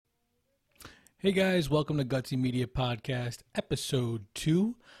Hey guys, welcome to Gutsy Media Podcast, Episode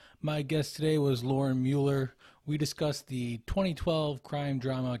 2. My guest today was Lauren Mueller. We discussed the 2012 crime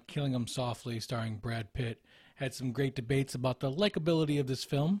drama Killing 'Em Softly starring Brad Pitt. Had some great debates about the likability of this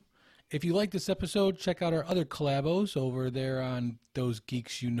film. If you like this episode, check out our other collabos over there on Those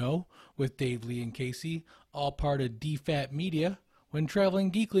Geeks You Know with Dave Lee and Casey, all part of DFAT Media. When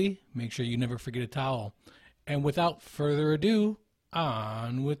traveling geekly, make sure you never forget a towel. And without further ado,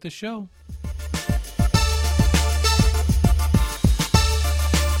 on with the show.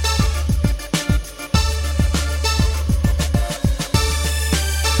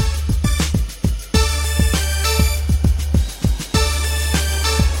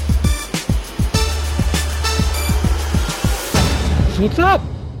 What's up?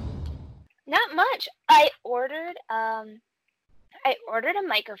 Not much. I ordered a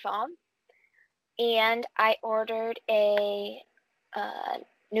microphone, and I ordered a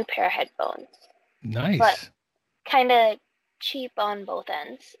new pair of headphones. Nice. But kind of cheap on both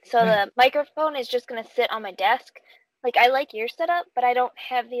ends. So the microphone is just gonna sit on my desk. Like, I like your setup, but I don't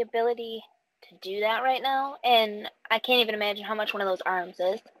have the ability to do that right now, and I can't even imagine how much one of those arms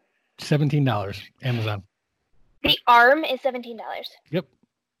is. $17, Amazon. The arm is $17. Yep.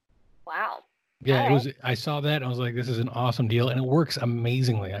 Wow. Yeah, All right. I saw that and I was like, this is an awesome deal, and it works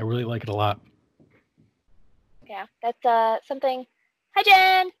amazingly. I really like it a lot. Yeah, that's something. Hi,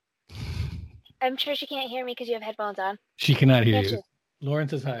 Jen. I'm sure she can't hear me because you have headphones on. She cannot hear Can't you. you? Lauren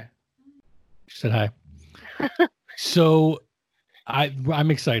says hi. She said hi. So I'm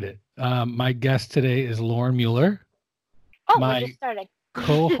excited. My guest today is Lauren Mueller, Oh, My- we're just starting.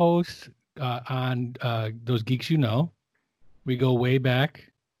 co-host on Those Geeks You Know. We go way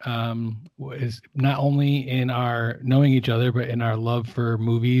back. Is not only in our knowing each other, but in our love for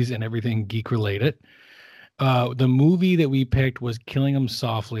movies and everything geek related. The movie that we picked was Killing 'Em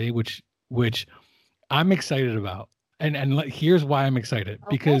Softly, which I'm excited about. And here's why I'm excited. Okay.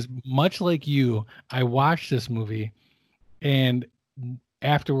 Because much like you, I watched this movie and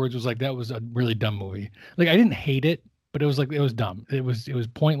afterwards was like, that was a really dumb movie. Like, I didn't hate it, but it was like, it was dumb. It was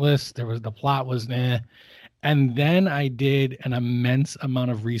pointless. The plot was eh. And then I did an immense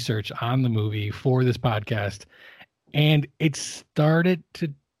amount of research on the movie for this podcast, and it started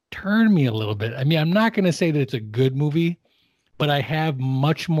to turn me a little bit. I mean, I'm not going to say that it's a good movie, but I have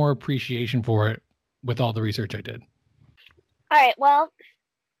much more appreciation for it with all the research I did. All right, well,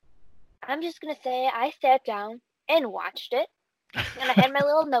 I'm just going to say I sat down and watched it, and I had my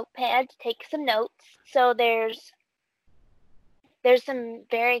little notepad to take some notes. So there's some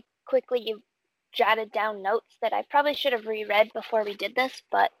very quickly jotted down notes that I probably should have reread before we did this,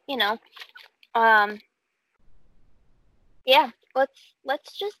 but yeah,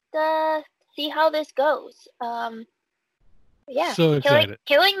 let's just see how this goes. Yeah, So excited.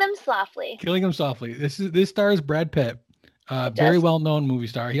 Killing Them Softly. Killing 'Em Softly. This stars Brad Pitt, very well-known movie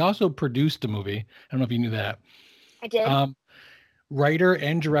star. He also produced the movie. I don't know if you knew that. I did. Writer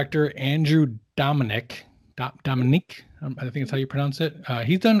and director Andrew Dominic. Dominic, I think that's how you pronounce it.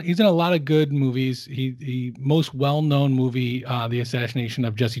 He's done a lot of good movies. The most well-known movie, The Assassination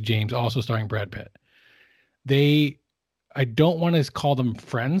of Jesse James, also starring Brad Pitt. I don't want to call them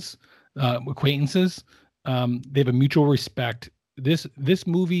friends, acquaintances. They have a mutual respect. This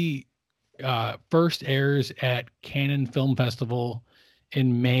movie first airs at Cannes Film Festival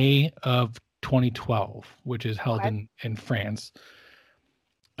in May of 2012, which is held in France.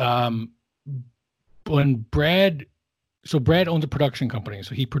 When Brad owns a production company,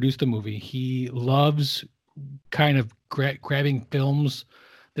 so he produced the movie. He loves kind of grabbing films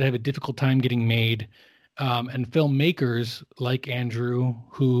that have a difficult time getting made, and filmmakers like Andrew,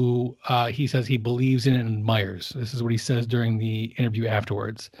 who he says he believes in and admires. This is what he says during the interview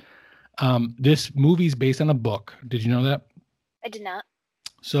afterwards. This movie is based on a book. Did you know that? I did not.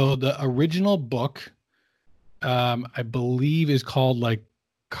 So the original book, I believe, is called like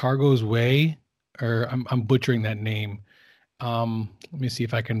Cargo's Way. Or I'm butchering that name. Let me see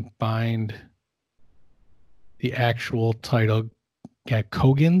if I can find the actual title. Yeah,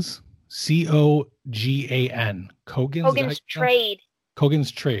 Kogan's, Cogan. Kogan's Trade. Kogan's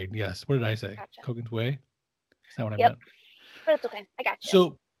Trade. Yes. What did I say? Gotcha. Kogan's Way. Is that what I Yep. meant? But it's okay. I got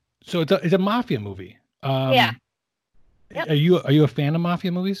you. So it's a mafia movie. Yeah. Yep. Are you a fan of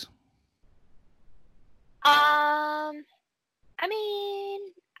mafia movies? I mean,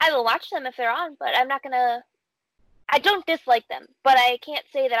 I will watch them if they're on, but I'm not gonna. I don't dislike them, but I can't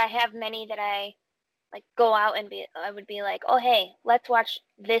say that I have many that I like go out and I would be like, oh hey, let's watch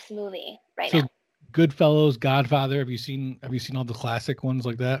this movie right now. Goodfellas, Godfather. Have you seen all the classic ones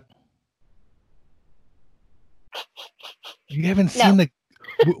like that? You haven't seen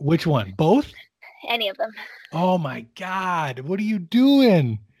which one? Both? any of them. Oh my God. What are you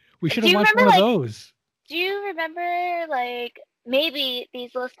doing? We should Do have you watched remember, one of like, those. do you remember, like, maybe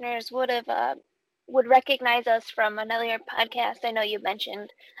these listeners would recognize us from another podcast? I know you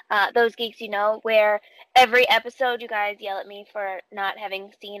mentioned Those Geeks You Know, where every episode you guys yell at me for not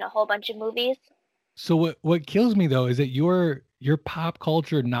having seen a whole bunch of movies. So what kills me though is that your pop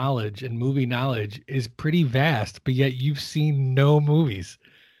culture knowledge and movie knowledge is pretty vast, but yet you've seen no movies.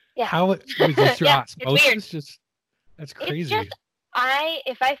 Yeah. How was this through Yeah, it's weird. osmosis? Just that's It's crazy. just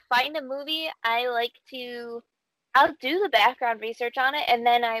if I find a movie, I'll do the background research on it, and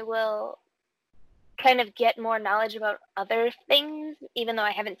then I will kind of get more knowledge about other things, even though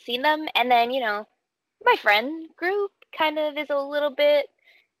I haven't seen them. And then, my friend group kind of is a little bit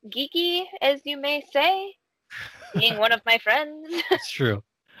geeky, as you may say, being one of my friends. It's true.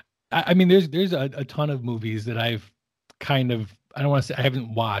 I mean, there's a ton of movies that I've kind of, I don't want to say I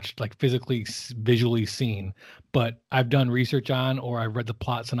haven't watched, like physically, visually seen, but I've done research on, or I've read the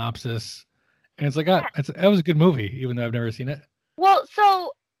plot synopsis, and it's like, that was a good movie, even though I've never seen it. Well,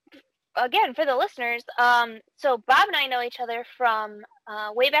 so again, for the listeners, so Bob and I know each other from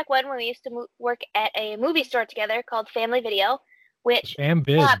way back when we used to work at a movie store together called Family Video, which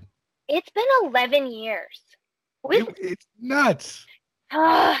it's been 11 years. It's nuts.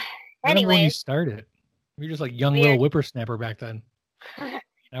 Anyways, when you started, we were just like young little whippersnapper back then.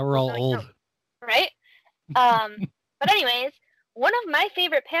 Now we're all old, right? But anyways, one of my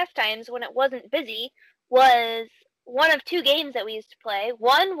favorite pastimes when it wasn't busy was one of two games that we used to play.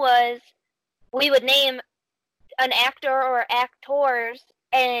 One was we would name an actor or actors,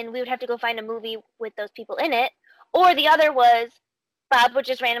 and we would have to go find a movie with those people in it. Or the other was Bob would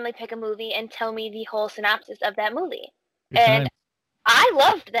just randomly pick a movie and tell me the whole synopsis of that movie. And I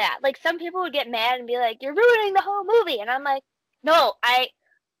loved that. Like, some people would get mad and be like, "You're ruining the whole movie." And I'm like, no,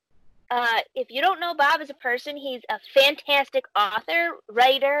 if you don't know Bob as a person, he's a fantastic author,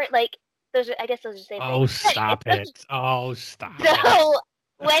 writer. Like, I guess those are the same things. Oh, stop it. Oh, stop it. So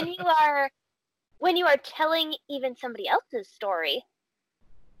when you are telling even somebody else's story,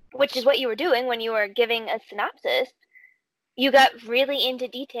 which is what you were doing when you were giving a synopsis, you got really into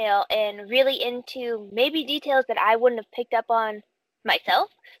detail and really into maybe details that I wouldn't have picked up on myself.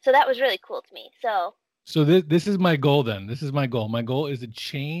 So that was really cool to me. So this is my goal then. This is my goal. My goal is to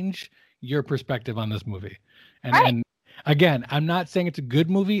change your perspective on this movie. And again, I'm not saying it's a good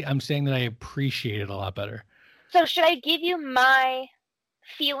movie. I'm saying that I appreciate it a lot better. So should I give you my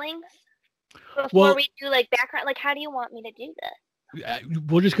feelings before we do like background? Like, how do you want me to do this?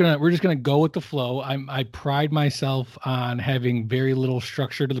 We're just gonna go with the flow. I pride myself on having very little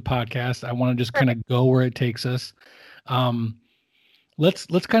structure to the podcast. I want to just kind of go where it takes us.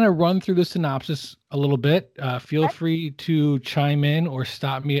 Let's kind of run through the synopsis a little bit. Feel free to chime in or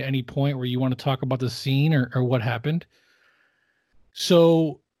stop me at any point where you want to talk about the scene or what happened.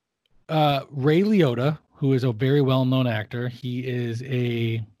 So Ray Liotta, who is a very well-known actor, he is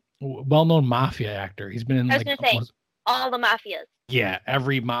a well-known mafia actor. He's been in all the mafias. Yeah,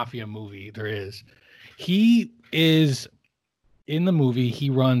 every mafia movie there is. He is in the movie. He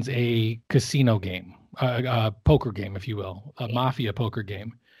runs a casino game, a poker game, if you will, a mafia poker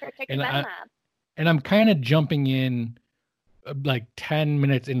game. And I'm kind of jumping in like 10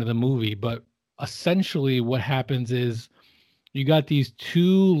 minutes into the movie, but essentially what happens is you got these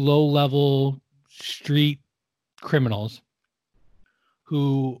two low-level street criminals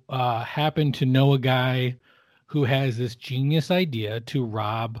who happen to know a guy who has this genius idea to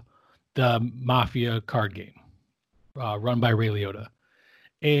rob the mafia card game run by Ray Liotta.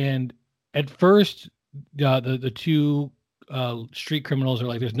 And at first, the two street criminals are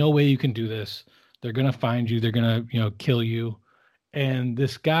like, "There's no way you can do this. They're gonna find you. They're gonna kill you." And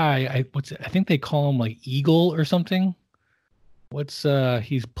this guy, I think they call him like Eagle or something.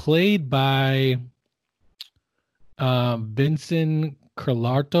 He's played by Vincent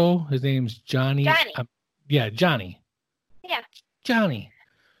Carlarto. His name's Johnny. Johnny. Yeah. Johnny.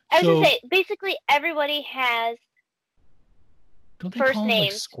 I was gonna say, basically everybody has don't they first call him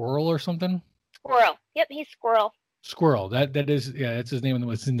names. Like Squirrel or something? Squirrel. Yep, he's Squirrel. Squirrel. That's his name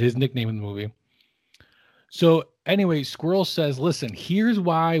his nickname in the movie. So anyway, Squirrel says, "Listen, here's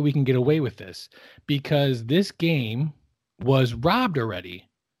why we can get away with this. Because this game was robbed already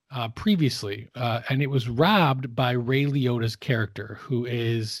previously. And it was robbed by Ray Liotta's character, who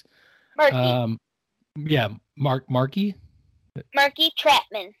is Marky. Marky? Marky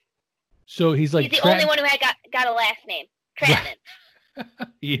Trapman. So he's like the only one who had got a last name. Trapman.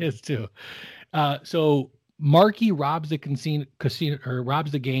 He is too. So Marky robs the casino or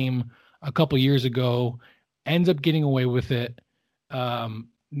robs the game a couple years ago, ends up getting away with it.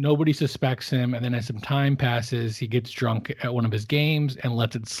 Nobody suspects him, and then as some time passes, he gets drunk at one of his games and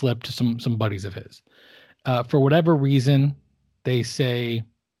lets it slip to some buddies of his. For whatever reason, they say,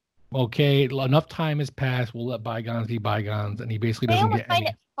 "Okay, enough time has passed. We'll let bygones be bygones," and he basically They doesn't almost get find any.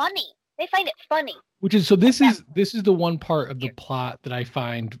 it funny. They find it funny. Which is so. This is the one part of the plot that I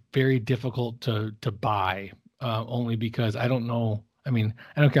find very difficult to buy, only because I don't know. I mean,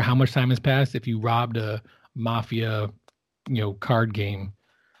 I don't care how much time has passed. If you robbed a mafia, card game,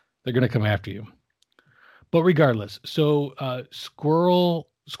 they're gonna come after you. But regardless, so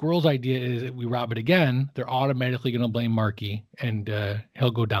Squirrel's idea is if we rob it again, they're automatically gonna blame Marky, and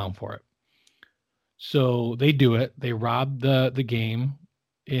he'll go down for it. So they do it. They rob the game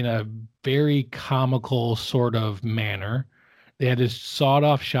in a very comical sort of manner. They had this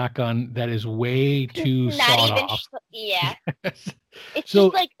sawed-off shotgun that is way too Not sawed even. off. Yeah. It's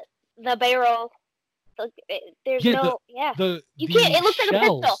So- just like the barrel. There's Yeah, no. Yeah. the You can't. It looks like a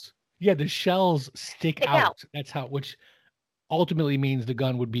pistol. shells. Yeah, the shells stick Stick out. out. That's how, which ultimately means the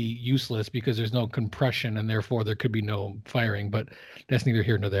gun would be useless because there's no compression and therefore there could be no firing. But that's neither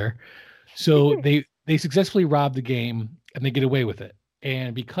here nor there. So they successfully rob the game and they get away with it.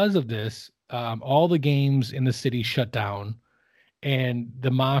 And because of this, all the games in the city shut down, and the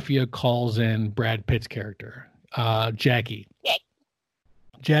mafia calls in Brad Pitt's character, Jackie. Yay.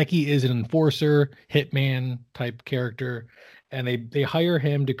 Jackie is an enforcer, hitman type character, and they hire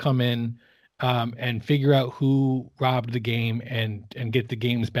him to come in and figure out who robbed the game and get the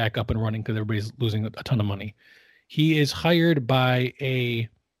games back up and running because everybody's losing a ton of money. He is hired by a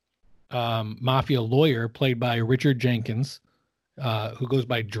mafia lawyer played by Richard Jenkins, who goes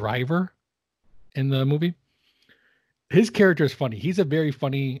by Driver in the movie. His character is funny. He's a very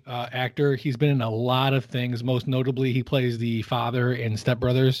funny actor. He's been in a lot of things. Most notably, he plays the father in Step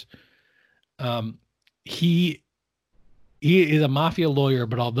Brothers. He is a mafia lawyer,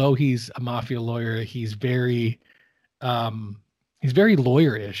 but although he's a mafia lawyer, he's very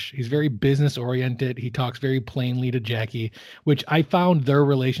lawyer-ish. He's very business oriented. He talks very plainly to Jackie, which I found their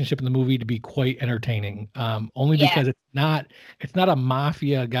relationship in the movie to be quite entertaining. Only because it's not a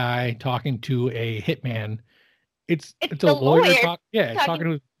mafia guy talking to a hitman. It's a lawyer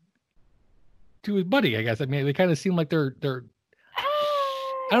talking to his buddy, I guess. I mean, they kind of seem like they're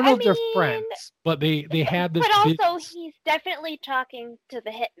I don't know if they're friends, but they have this. But also, he's definitely talking to the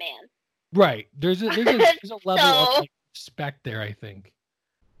hitman. Right. There's a level of like, respect there, I think.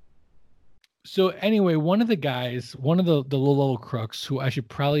 So anyway, one of the little crooks who I should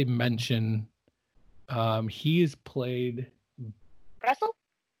probably mention, he is played. Russell?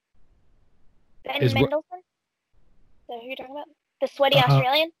 Ben Mendelsohn? Is that who you're talking about? The sweaty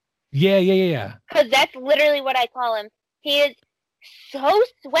Australian? Yeah. Because that's literally what I call him. He is so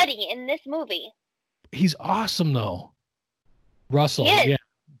sweaty in this movie. He's awesome, though. Russell, yeah.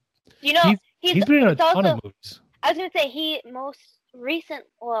 You know, he's been in a ton of movies. I was going to say,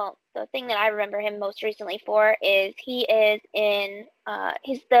 the thing that I remember him most recently for is he's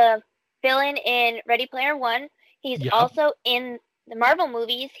the villain in Ready Player One. He's also in the Marvel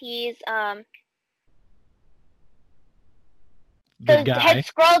movies. He's the head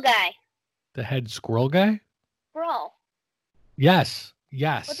squirrel guy. The head squirrel guy? Squirrel. Yes.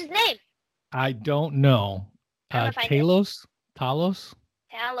 What's his name? I don't know. Talos? Talos,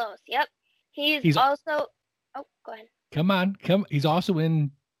 yep. He's also... Oh, go ahead. Come on. He's also in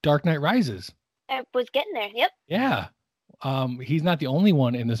Dark Knight Rises. I was getting there, yep. Yeah. He's not the only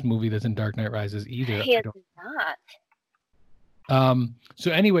one in this movie that's in Dark Knight Rises either. He is not.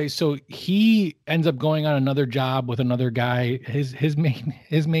 So anyway, so he ends up going on another job with another guy. His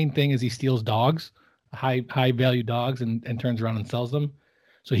main thing is he steals dogs, high value dogs, and turns around and sells them.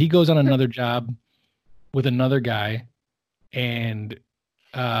 So he goes on another job with another guy and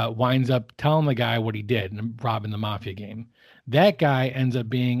winds up telling the guy what he did and robbing the mafia game. That guy ends up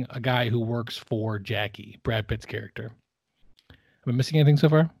being a guy who works for Jackie, Brad Pitt's character. Am I missing anything so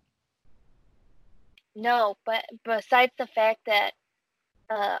far? No, but besides the fact that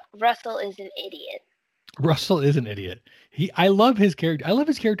Russell is an idiot. Russell is an idiot. I love his character. I love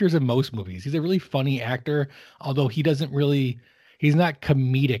his characters in most movies. He's a really funny actor, although he's not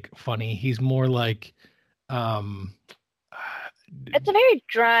comedic funny. He's more like it's a very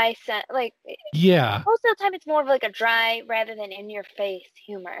dry set. Like, yeah. Most of the time, it's more of like a dry rather than in your face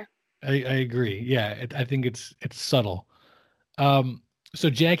humor. I agree. Yeah, I think it's subtle. So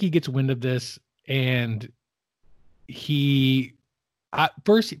Jackie gets wind of this, and he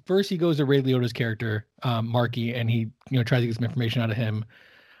first he goes to Ray Liotta's character, Marky, and he tries to get some information out of him.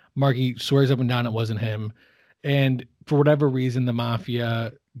 Marky swears up and down it wasn't him, and for whatever reason, the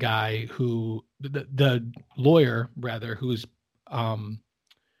mafia guy the lawyer rather, who's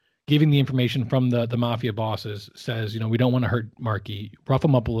giving the information from the mafia bosses, says, we don't want to hurt Marky. Rough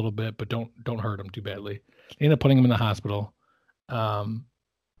him up a little bit, but don't hurt him too badly. They end up putting him in the hospital.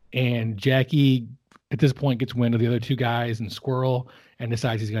 And Jackie, at this point, gets wind of the other two guys and Squirrel and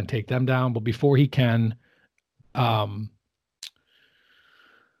decides he's going to take them down. But before he can,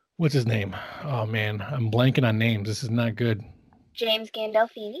 what's his name? Oh, man, I'm blanking on names. This is not good. James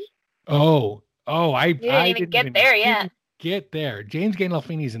Gandolfini. I didn't even get there yet. Get there. James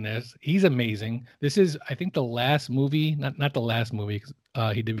Gandolfini's in this. He's amazing. This is, I think, the last movie, not the last movie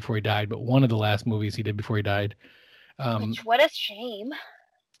he did before he died, but one of the last movies he did before he died. What a shame.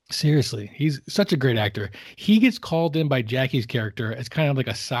 Seriously, he's such a great actor. He gets called in by Jackie's character as kind of like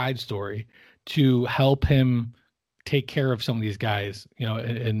a side story to help him take care of some of these guys,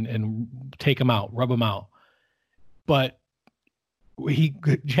 and take them out, rub them out. But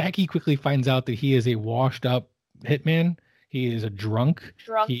Jackie quickly finds out that he is a washed up hitman. He is a drunk.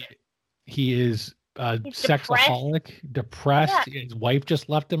 He is a sexaholic, depressed. Yeah. His wife just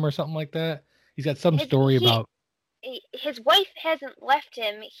left him or something like that. He's got some story about. His wife hasn't left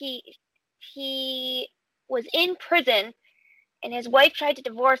him. He was in prison, and his wife tried to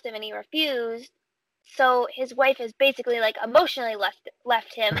divorce him, and he refused. So his wife has basically like emotionally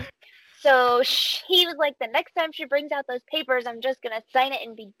left him. So he was like, the next time she brings out those papers, I'm just gonna sign it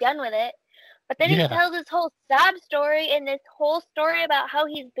and be done with it. But then he tells this whole sob story and this whole story about how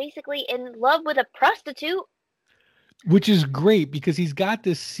he's basically in love with a prostitute. Which is great because he's got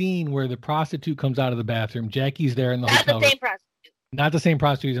this scene where the prostitute comes out of the bathroom. Jackie's there in the hotel. Not the same prostitute. Not the same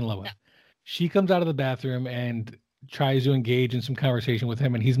prostitute he's in love with. No. She comes out of the bathroom and tries to engage in some conversation with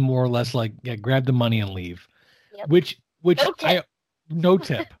him, and he's more or less like, yeah, grab the money and leave. Yep. Which no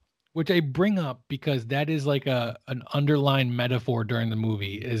tip. Which I bring up because that is like an underlying metaphor during the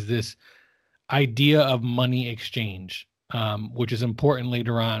movie, is this idea of money exchange, which is important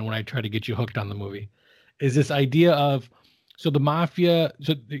later on when I try to get you hooked on the movie, is this idea of, so the mafia,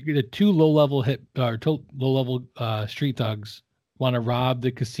 so the two low-level street thugs want to rob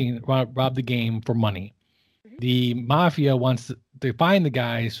the casino, rob the game for money. Mm-hmm. The mafia wants to find the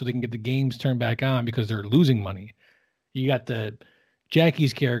guys so they can get the games turned back on because they're losing money. You got the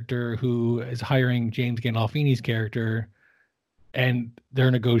Jackie's character who is hiring James Gandolfini's character, and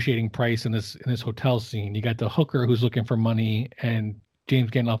they're negotiating price in this hotel scene. You got the hooker who's looking for money, and James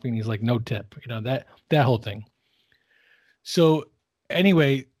Gandolfini's like, no tip, that whole thing. So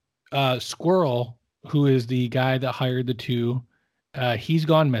anyway, Squirrel, who is the guy that hired the two, he's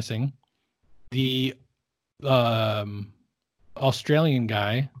gone missing. The Australian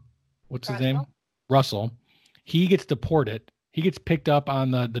guy, what's his name? Russell. He gets deported. He gets picked up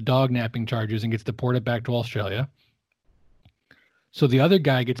on the dog napping charges and gets deported back to Australia. So the other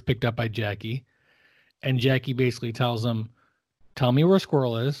guy gets picked up by Jackie, and Jackie basically tells him, tell me where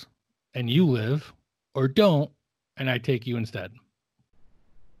Squirrel is, and you live, or don't, and I take you instead.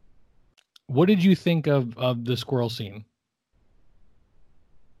 What did you think of the Squirrel scene?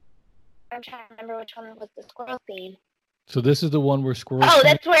 I'm trying to remember which one was the Squirrel scene. So this is the one where Squirrel... Oh,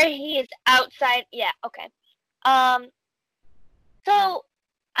 that's where he is outside. Yeah, okay. So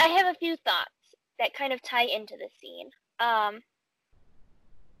I have a few thoughts that kind of tie into this scene.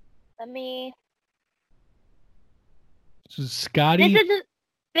 So Scotty...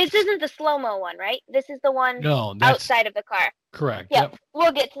 This isn't the slow-mo one, right? This is the one outside of the car. Correct. Yeah, yep.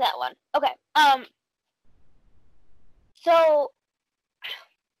 We'll get to that one. Okay. So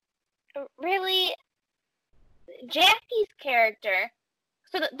really, Jackie's character...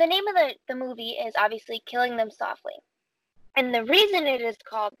 So the name of the movie is obviously Killing Them Softly. And the reason it is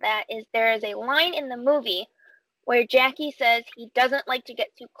called that is there is a line in the movie where Jackie says he doesn't like to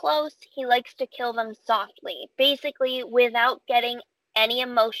get too close. He likes to kill them softly, basically without getting any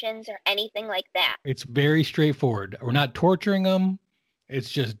emotions or anything like that. It's very straightforward. We're not torturing them. It's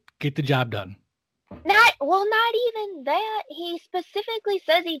just get the job done. Not even that. He specifically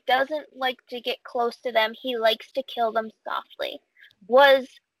says he doesn't like to get close to them. He likes to kill them softly. Was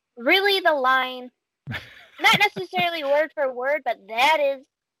really the line, not necessarily word for word, but that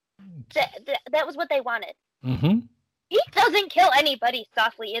was what they wanted. Mm-hmm. He doesn't kill anybody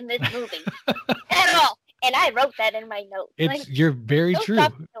softly in this movie at all, and I wrote that in my notes. You're very true.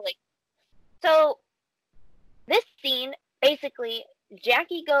 So this scene, basically,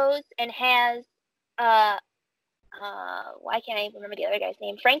 Jackie goes and has why can't I remember the other guy's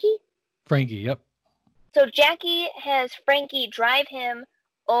name? Frankie, yep. So Jackie has Frankie drive him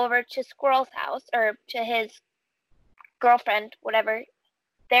over to Squirrel's house, or to his girlfriend, whatever,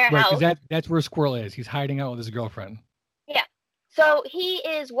 their house. Right, that's where Squirrel is. He's hiding out with his girlfriend. Yeah. So he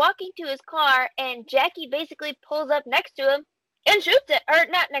is walking to his car, and Jackie basically pulls up next to him and shoots it, or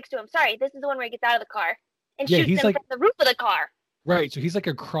not next to him. Sorry, this is the one where he gets out of the car and Yeah, shoots he's him like from the roof of the car. right. So he's like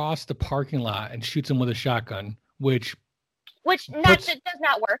across the parking lot and shoots him with a shotgun, which does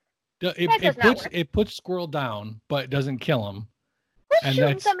not work. it puts Squirrel down, but doesn't kill him. Who's And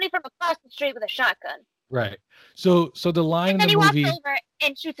shooting somebody from across the street with a shotgun? Right. So the line and in then the movie, he walks over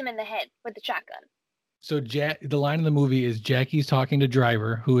and shoots him in the head with the shotgun. So the line in the movie is Jackie's talking to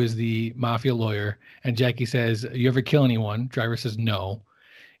Driver, who is the mafia lawyer, and Jackie says, "You ever kill anyone?" Driver says, "No."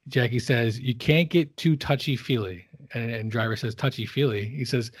 Jackie says, "You can't get too touchy-feely." And Driver says, "Touchy-feely?" He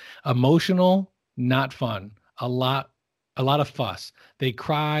says, "Emotional, not fun. A lot of fuss. They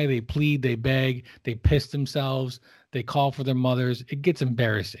cry, they plead, they beg, they piss themselves, they call for their mothers. It gets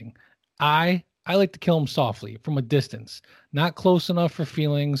embarrassing. I like to kill them softly, from a distance, not close enough for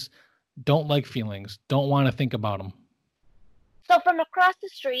feelings. Don't like feelings. Don't want to think about them." So from across the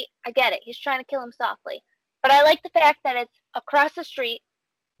street, I get it. He's trying to kill him softly. But I like the fact that it's across the street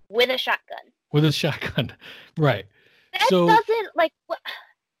with a shotgun. With a shotgun. Right. That doesn't, like,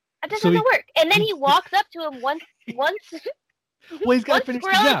 that doesn't work. And then he walks up to him once well, he's got to finish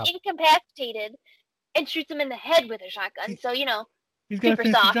the job. Incapacitated and shoots him in the head with a shotgun. So, he's super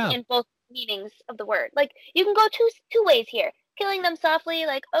soft in both meanings of the word. Like, you can go two ways here. Killing them softly,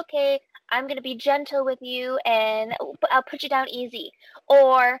 like, okay, I'm going to be gentle with you and I'll put you down easy.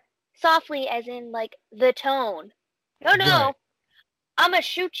 Or softly as in, like, the tone. No. Right. I'm going to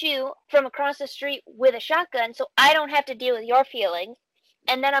shoot you from across the street with a shotgun so I don't have to deal with your feelings.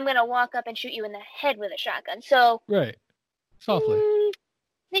 And then I'm going to walk up and shoot you in the head with a shotgun. So. Right. Softly.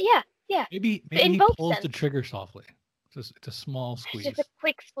 Yeah. Maybe he pulls the trigger softly. It's a small squeeze. Just a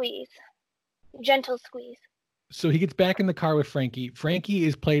quick squeeze. Gentle squeeze. So he gets back in the car with Frankie. Frankie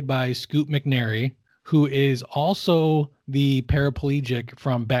is played by Scoot McNairy, who is also the paraplegic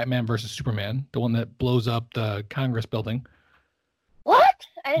from Batman versus Superman, the one that blows up the Congress building. What?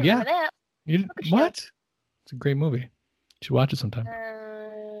 I didn't know that. What? It's a great movie. You should watch it sometime.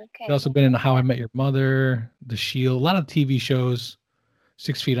 Okay. He's also been in How I Met Your Mother, The Shield, a lot of TV shows,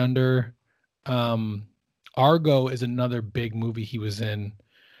 6 Feet Under. Argo is another big movie he was in.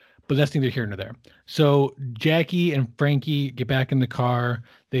 But that's neither here nor there. So Jackie and Frankie get back in the car.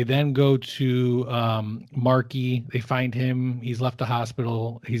 They then go to Marky. They find him. He's left the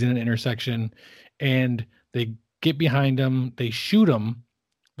hospital. He's in an intersection. And they get behind him. They shoot him.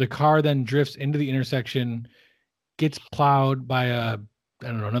 The car then drifts into the intersection, gets plowed by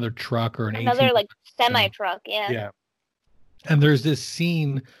another truck or another like semi-truck. Yeah. Yeah. And there's this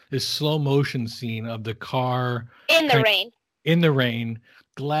scene, this slow motion scene of the car. In the rain.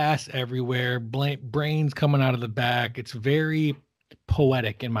 Glass everywhere, brains coming out of the back. It's very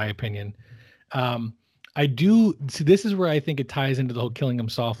poetic, in my opinion. I do see, this is where I think it ties into the whole killing him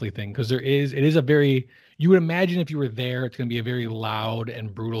softly thing, because it is a very, you would imagine if you were there, it's going to be a very loud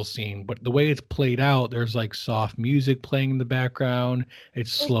and brutal scene. But the way it's played out, there's like soft music playing in the background.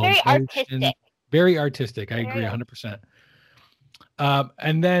 It's slow motion, very artistic. I agree 100%.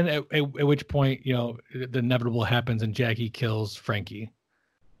 And then at which point, the inevitable happens and Jackie kills Frankie.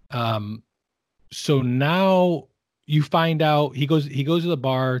 So now you find out he goes to the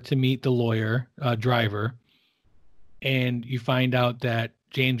bar to meet the lawyer, Driver, and you find out that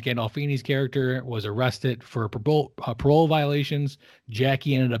James Gandolfini's character was arrested for parole violations.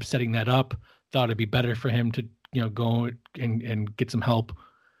 Jackie ended up setting that up, thought it'd be better for him to, go and get some help.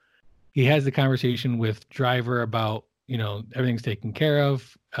 He has the conversation with Driver about, everything's taken care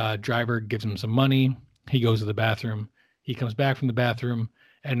of. Driver gives him some money. He goes to the bathroom. He comes back from the bathroom.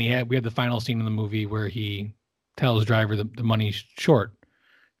 And we had the final scene in the movie where he tells Driver the money's short.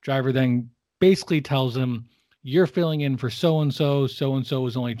 Driver then basically tells him, "You're filling in for so-and-so. So-and-so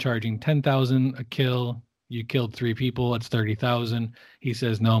was only charging $10,000 a kill. You killed 3 people. It's $30,000. He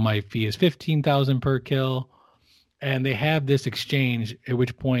says, "No, my fee is $15,000 per kill." And they have this exchange, at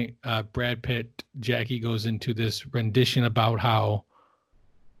which point Brad Pitt, Jackie goes into this rendition about how,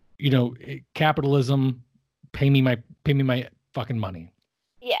 capitalism, pay me my fucking money.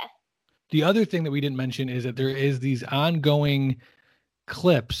 Yeah. The other thing that we didn't mention is that there is these ongoing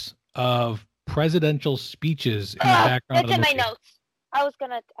clips of presidential speeches in the background. That's in my notes. I was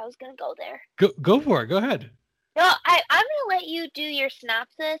gonna go there. Go for it. Go ahead. No, I'm gonna let you do your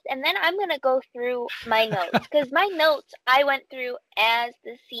synopsis, and then I'm gonna go through my notes, because my notes I went through as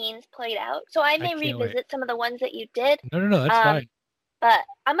the scenes played out, so I may revisit some of the ones that you did. No, that's fine. But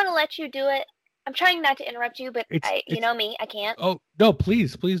I'm gonna let you do it. I'm trying not to interrupt you, but you know me, I can't. Oh, no,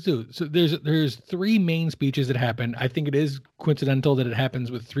 please do. So there's 3 main speeches that happen. I think it is coincidental that it happens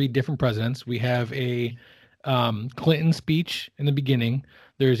with 3 different presidents. We have a Clinton speech in the beginning.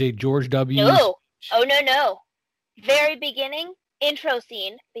 There's a George W. No. Oh, no. very beginning intro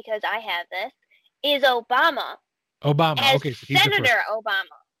scene, because I have this, is Obama. Obama. As Okay, so he's the first. Senator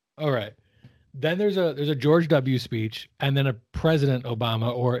Obama. All right. Then there's a George W. speech, and then a President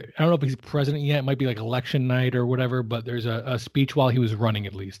Obama, or I don't know if he's president yet. It might be like election night or whatever. But there's a speech while he was running,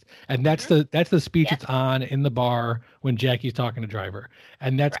 at least, and that's the speech that's on in the bar when Jackie's talking to Driver,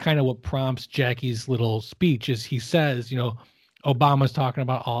 and that's kind of what prompts Jackie's little speech. Is he says, Obama's talking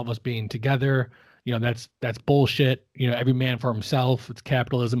about all of us being together. That's bullshit. Every man for himself. It's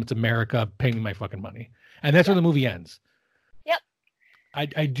capitalism. It's America. Pay me my fucking money, and that's where the movie ends.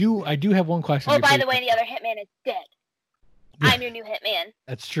 I do have one question. Oh, by the way, the other hitman is dead. Yeah. I'm your new hitman.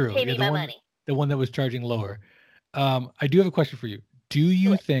 That's true. Pay me my money. The one that was charging lower. I do have a question for you. Do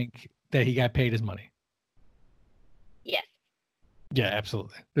you think that he got paid his money? Yes. Yeah,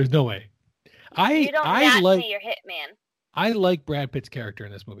 absolutely. There's no way. You don't not say your hitman. I like Brad Pitt's character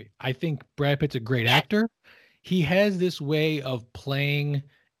in this movie. I think Brad Pitt's a great actor. He has this way of playing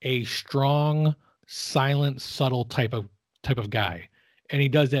a strong, silent, subtle type of guy. And he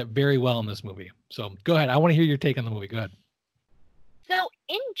does that very well in this movie. So go ahead. I want to hear your take on the movie. Go ahead. So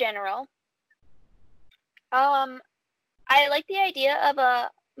in general, I like the idea of a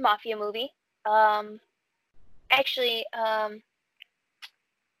mafia movie. Actually,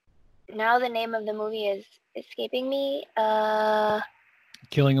 now the name of the movie is escaping me.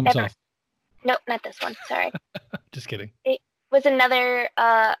 Killing Himself. No, not this one. Sorry. Just kidding. It was another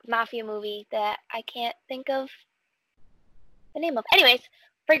mafia movie that I can't think of the name of. Anyways,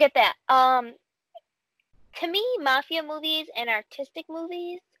 forget that. To me, mafia movies and artistic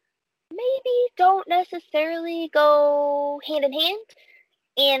movies maybe don't necessarily go hand in hand.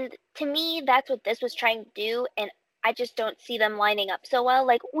 And to me, that's what this was trying to do. And I just don't see them lining up so well.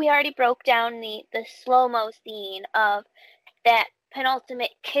 Like, we already broke down the slow-mo scene of that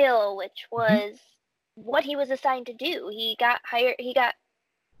penultimate kill, which was what he was assigned to do. He got hired. He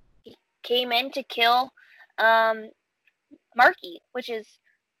came in to kill Marky, which is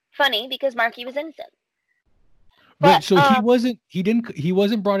funny because Marky was innocent. But so he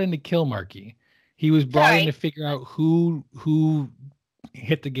wasn't brought in to kill Marky. He was brought in to figure out who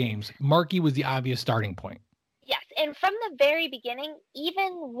hit the games. Marky was the obvious starting point. Yes, and from the very beginning,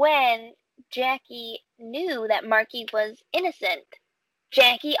 even when Jackie knew that Marky was innocent,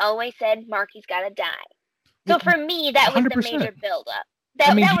 Jackie always said Marky's got to die. So for me, that was 100%. The major buildup.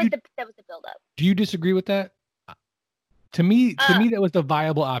 That was the buildup. Do you disagree with that? To me, that was the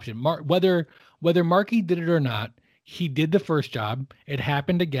viable option. Whether Marky did it or not, he did the first job. It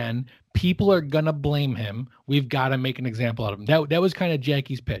happened again. People are gonna blame him. We've got to make an example out of him. That was kind of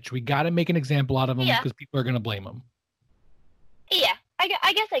Jackie's pitch. We got to make an example out of him because people are gonna blame him. Yeah, I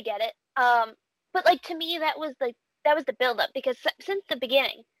guess I get it. But like, to me, that was the buildup, because since the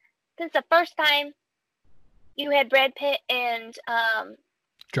beginning, since the first time you had Brad Pitt and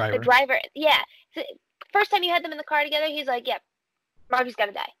the driver, first time you had them in the car together, he's like, "Yep, Marky's got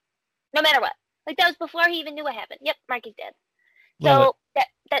to die, no matter what." Like, that was before he even knew what happened. Yep, Marky's dead. So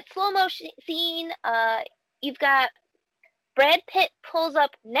that slow-mo scene, you've got Brad Pitt pulls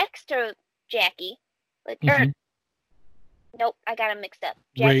up next to Jackie. Like, nope, I got him mixed up.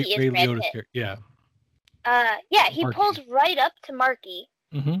 Jackie is Brad Pitt. Yeah. He Marky pulls right up to Marky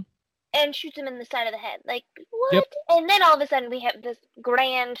and shoots him in the side of the head. Like, what? Yep. And then all of a sudden we have this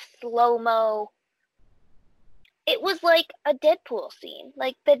grand slow-mo. It was like a Deadpool scene.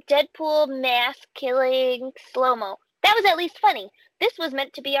 Like the Deadpool mass killing slow-mo. That was at least funny. This was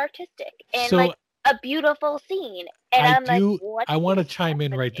meant to be artistic and like a beautiful scene. And I want to chime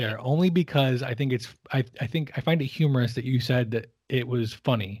in right there, only because I think I find it humorous that you said that it was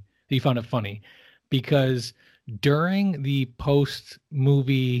funny. That you found it funny, because during the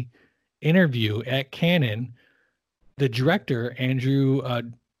post-movie interview at Canon, the director Andrew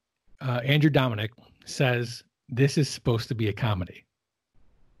Dominic says this is supposed to be a comedy.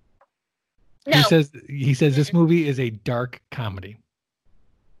 No. He says this movie is a dark comedy.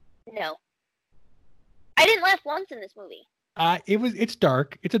 No. I didn't laugh once in this movie. It's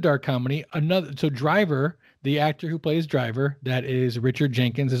dark. It's a dark comedy. Driver, the actor who plays Driver, that is Richard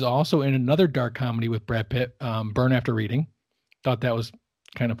Jenkins, is also in another dark comedy with Brad Pitt, Burn After Reading. Thought that was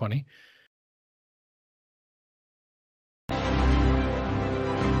kind of funny.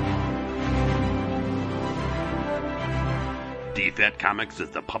 DFAT Comics is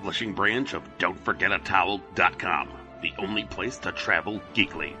the publishing branch of Don'tForgetATowel.com, the only place to travel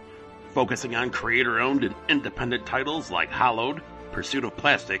geekly. Focusing on creator-owned and independent titles like Hollowed, Pursuit of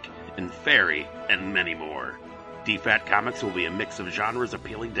Plastic, and Fairy, and many more. DFAT Comics will be a mix of genres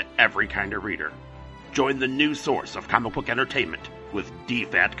appealing to every kind of reader. Join the new source of comic book entertainment with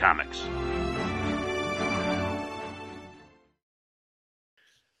DFAT Comics.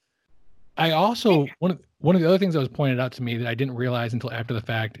 I also one of the other things that was pointed out to me that I didn't realize until after the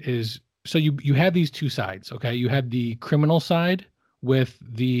fact is so you have these two sides, okay? You have the criminal side with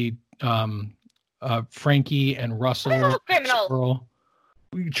the Frankie and Russell, Criminals. Squirrel.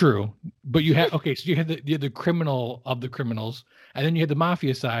 True, but you have okay. So you had the criminal of the criminals, and then you had the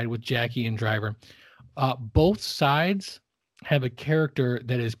mafia side with Jackie and Driver. Both sides have a character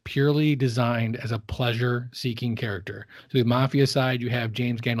that is purely designed as a pleasure-seeking character. So the mafia side, you have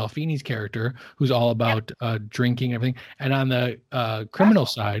James Gandolfini's character, who's all about drinking and everything, and on the criminal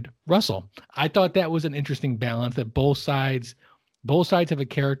side, Russell. I thought that was an interesting balance that both sides have a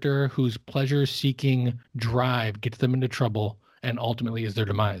character whose pleasure-seeking drive gets them into trouble and ultimately is their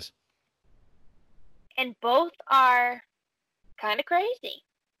demise. And both are kind of crazy.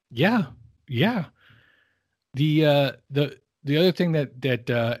 Yeah. The other thing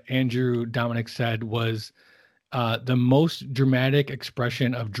that Andrew Dominic said was the most dramatic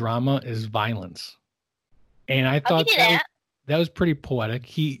expression of drama is violence, and I thought that was pretty poetic.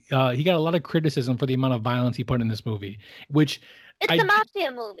 He got a lot of criticism for the amount of violence he put in this movie, which it's a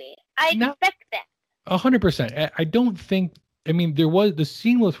mafia movie. I expect that. 100%. I don't think. I mean, there was the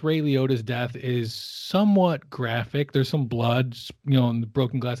scene with Ray Liotta's death is somewhat graphic. There's some blood, and the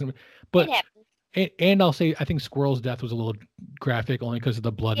broken glass, but. And I'll say I think Squirrel's death was a little graphic only because of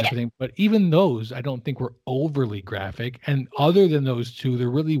the blood and everything. But even those, I don't think were overly graphic. And other than those two, there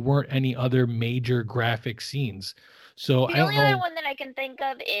really weren't any other major graphic scenes. So the only other one that I can think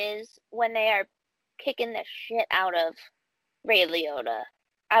of is when they are kicking the shit out of Ray Liotta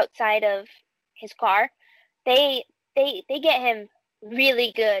outside of his car. They get him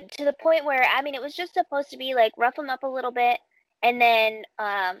really good to the point where it was just supposed to be like rough him up a little bit, and then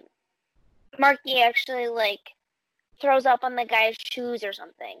Marky actually throws up on the guy's shoes or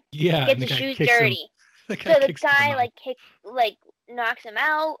something. Yeah, gets his shoes dirty. So the guy knocks him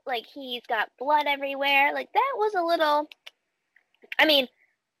out. He's got blood everywhere. That was a little.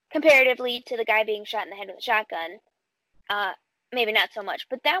 Comparatively to the guy being shot in the head with a shotgun, maybe not so much.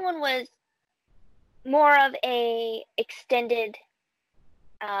 But that one was more of a extended.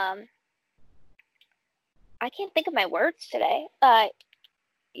 I can't think of my words today.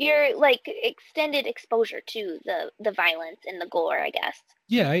 Your extended exposure to the violence and the gore, I guess.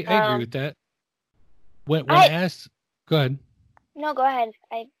 Yeah, I agree with that. When asked, go ahead. No, go ahead.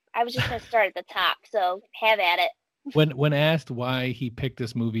 I was just gonna start at the top, so have at it. When asked why he picked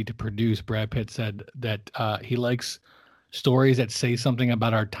this movie to produce, Brad Pitt said that he likes stories that say something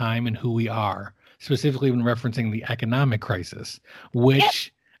about our time and who we are, specifically when referencing the economic crisis, which.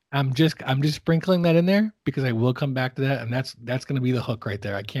 Yep. I'm just sprinkling that in there because I will come back to that, and that's going to be the hook right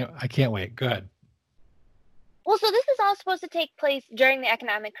there. I can't wait. Go ahead. Well, so this is all supposed to take place during the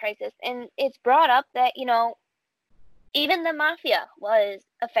economic crisis, and it's brought up that even the mafia was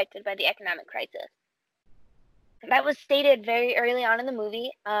affected by the economic crisis. That was stated very early on in the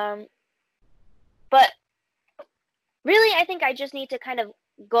movie. But really, I think I just need to kind of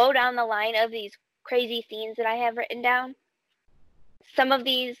go down the line of these crazy scenes that I have written down. Some of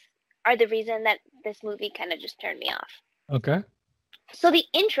these are the reason that this movie kind of just turned me off. Okay. So the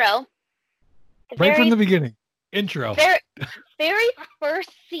intro. Right from the beginning. Intro. Very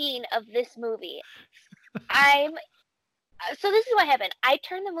first scene of this movie. So this is what happened. I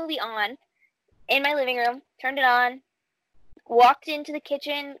turned the movie on in my living room, turned it on, walked into the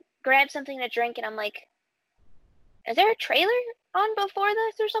kitchen, grabbed something to drink, and I'm like, is there a trailer on before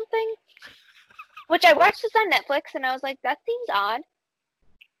this or something? Which I watched this on Netflix, and I was like, that seems odd.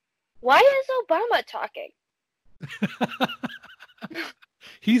 Why is Obama talking?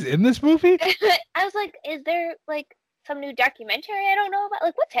 He's in this movie? I was like, is there some new documentary I don't know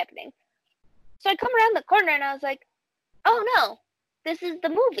about? What's happening? So I come around the corner and I was like, oh no, this is the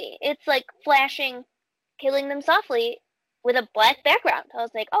movie. It's flashing, killing them softly with a black background. I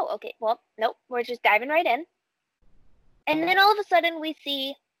was like, oh, okay, well, nope, we're just diving right in. And then all of a sudden we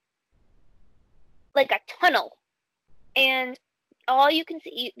see a tunnel, and all you can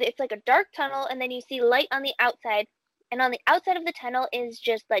see, it's a dark tunnel, and then you see light on the outside, and on the outside of the tunnel is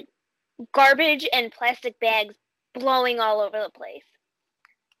just garbage and plastic bags blowing all over the place.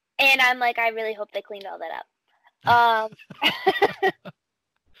 And I'm like, I really hope they cleaned all that up.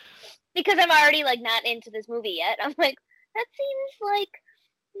 Because I'm already not into this movie yet. I'm like, that seems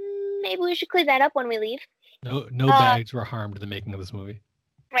maybe we should clean that up when we leave. No bags were harmed in the making of this movie.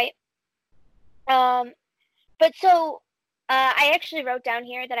 Right. But so I actually wrote down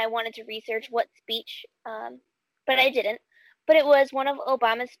here that I wanted to research what speech, but I didn't. But it was one of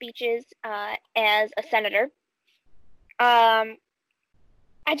Obama's speeches as a senator.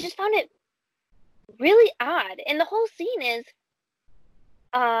 I just found it really odd. And the whole scene is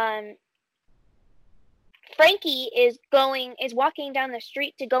Frankie is walking down the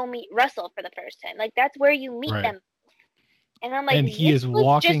street to go meet Russell for the first time. Like, that's where you meet Right. them. And I'm like, And he this is was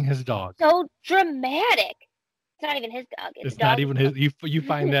walking just his dog. so dramatic. It's not even his dog. It's a not dog. even his. You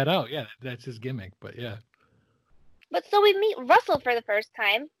find that out. Yeah, that's his gimmick. But yeah. But so we meet Russell for the first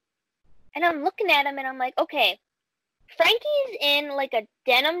time, and I'm looking at him, and I'm like, okay, Frankie's in like a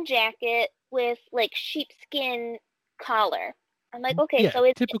denim jacket with like sheepskin collar. I'm like, okay, Yeah, so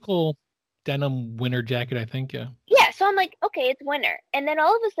it's typical denim winter jacket, I think. Yeah. yeah. So I'm like, okay, it's winter, and then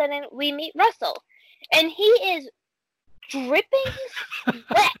all of a sudden we meet Russell, and he is dripping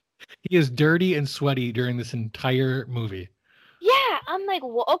wet. He is dirty and sweaty during this entire movie. Yeah, I'm like,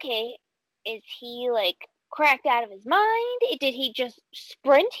 well, okay, is he like cracked out of his mind? Did he just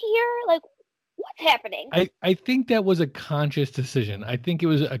sprint here? Like, what's happening? I think that was a conscious decision. I think it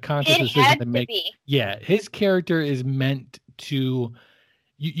was a conscious It decision had to to make. be. Yeah, his character is meant to.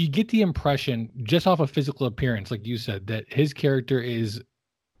 You get the impression just off of physical appearance, like you said, that his character is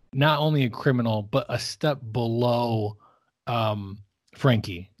not only a criminal but a step below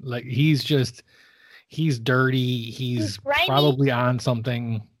Frankie. Like he's dirty. He's grimy. probably on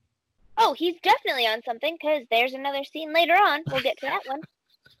something. Oh, he's definitely on something because there's another scene later on. We'll get to that one.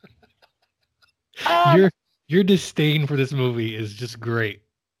 Your disdain for this movie is just great.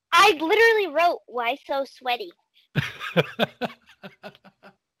 I literally wrote, "Why so sweaty?"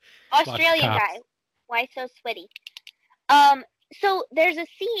 Australian guy, why so sweaty? So there's a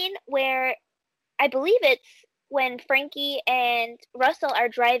scene where I believe it's when Frankie and Russell are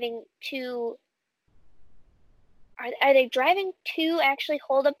driving to. Are they driving to actually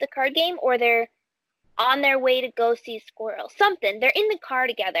hold up the card game, or they're on their way to go see Squirrel? Something. They're in the car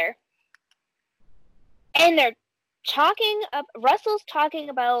together, and they're talking. Russell's talking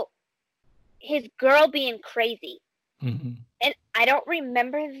about his girl being crazy. Mm-hmm. And I don't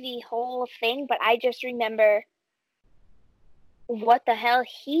remember the whole thing, but I just remember what the hell,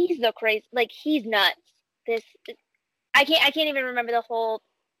 he's the crazy, like he's nuts. I can't even remember the whole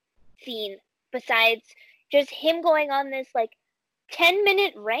scene besides just him going on this like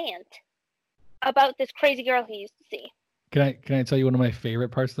 10-minute rant about this crazy girl he used to see. Can I tell you one of my favorite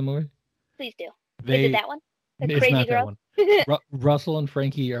parts of the movie? Please do. Is it that one? The crazy not girl? That one. Russell and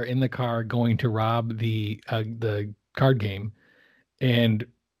Frankie are in the car going to rob the card game, and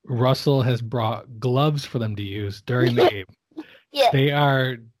Russell has brought gloves for them to use during the game. Yeah. They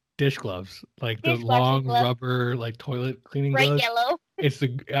are dish gloves, like the long rubber, like toilet cleaning bright gloves. Yellow. It's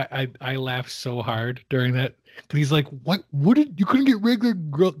I laughed so hard during that because he's like, "What? You couldn't get regular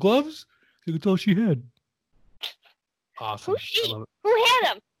gloves?" That's all she had. Awesome. Who's she? Who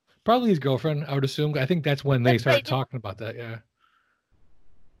had them? Probably his girlfriend, I would assume. I think that's when they started talking about that. Yeah.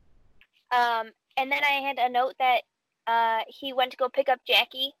 And then I had a note that he went to go pick up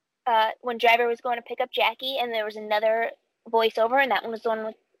Jackie when Driver was going to pick up Jackie, and there was another voiceover, and that one was the one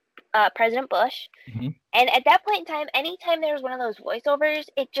with President Bush. Mm-hmm. And at that point in time, anytime there was one of those voiceovers,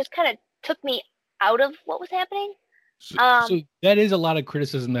 it just kind of took me out of what was happening. So that is a lot of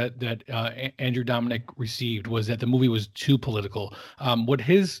criticism that Andrew Dominik received, was that the movie was too political. What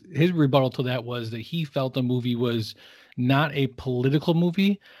his rebuttal to that was that he felt the movie was not a political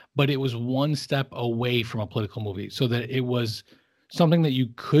movie, but it was one step away from a political movie, so that it was something that you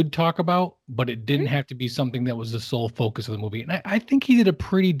could talk about, but it didn't have to be something that was the sole focus of the movie. And I think he did a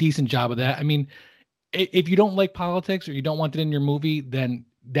pretty decent job of that. I mean, if you don't like politics or you don't want it in your movie, then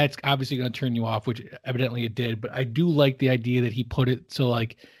that's obviously going to turn you off, which evidently it did. But I do like the idea that he put it so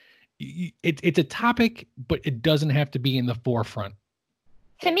like it's a topic, but it doesn't have to be in the forefront.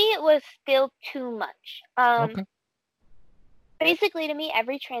 To me, it was still too much. Okay. Basically, to me,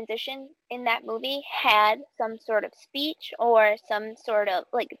 every transition in that movie had some sort of speech or some sort of,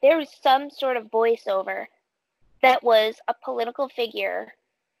 like, there was some sort of voiceover that was a political figure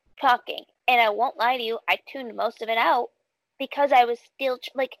talking. And I won't lie to you, I tuned most of it out because I was still,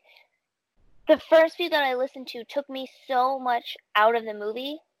 like, the first few that I listened to took me so much out of the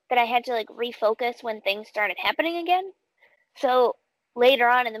movie that I had to, like, refocus when things started happening again. So later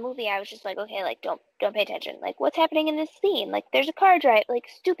on in the movie, I was just like, okay, like, don't pay attention. Like, what's happening in this scene? Like, there's a car drive, like,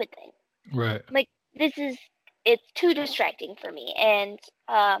 stupid thing. Right. Like, it's too distracting for me. And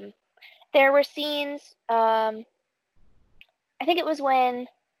there were scenes, I think it was when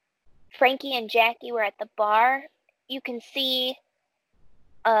Frankie and Jackie were at the bar. You can see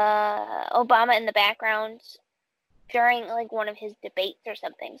Obama in the background during, like, one of his debates or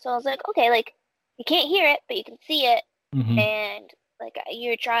something. So I was like, okay, like, you can't hear it, but you can see it. Mm-hmm. And, like,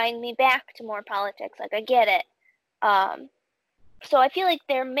 you're drawing me back to more politics. Like, I get it. So I feel like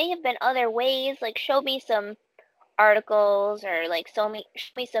there may have been other ways, like, show me some articles or, like, show me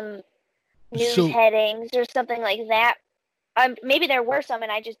some news headings or something like that. Maybe there were some,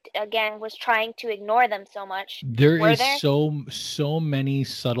 and I just, again, was trying to ignore them so much. There so many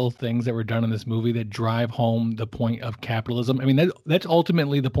subtle things that were done in this movie that drive home the point of capitalism. I mean, that's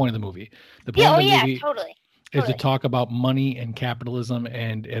ultimately the point of the movie. The point of the movie totally. is to talk about money and capitalism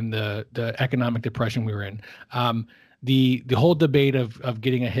and the economic depression we were in. The whole debate of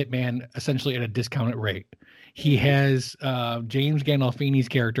getting a hitman essentially at a discounted rate. He has James Gandolfini's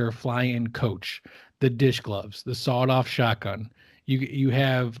character fly in Coach, the dish gloves, the sawed-off shotgun. You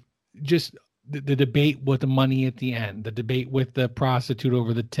have just the debate with the money at the end, the debate with the prostitute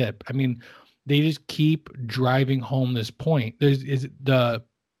over the tip. I mean, they just keep driving home this point. There's the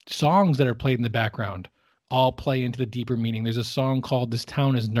songs that are played in the background all play into the deeper meaning. There's a song called "This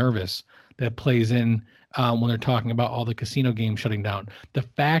Town Is Nervous" that plays in when they're talking about all the casino games shutting down. The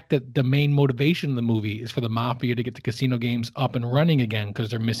fact that the main motivation of the movie is for the mafia to get the casino games up and running again because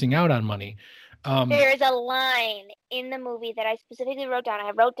they're missing out on money. There's a line in the movie that I specifically wrote down.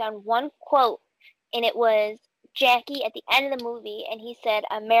 I wrote down one quote, and it was Jackie at the end of the movie, and he said,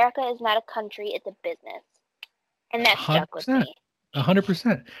 "America is not a country, it's a business." And that stuck with me.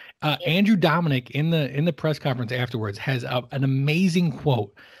 100%. Andrew Dominic in the press conference afterwards has an amazing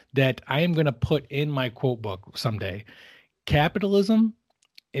quote that I am going to put in my quote book someday. Capitalism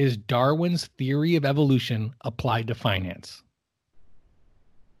is Darwin's theory of evolution applied to finance.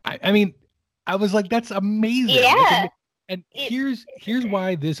 I mean, I was like, that's amazing. Yeah. And here's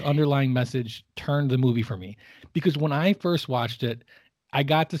why this underlying message turned the movie for me. Because when I first watched it, I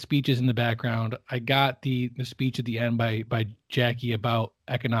got the speeches in the background. I got the speech at the end by Jackie about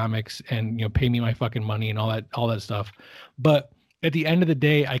economics and, pay me my fucking money and all that stuff. But at the end of the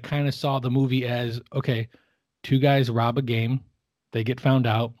day, I kind of saw the movie as, okay, two guys rob a game, they get found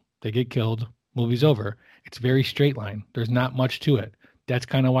out, they get killed, movie's over. It's very straight line. There's not much to it. That's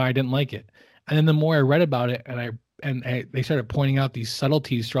kind of why I didn't like it. And then the more I read about it, and they started pointing out these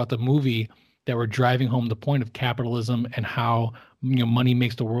subtleties throughout the movie that were driving home the point of capitalism and how money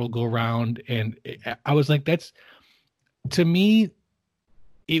makes the world go around. And I was like, that's, to me,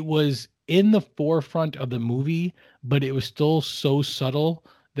 it was in the forefront of the movie, but it was still so subtle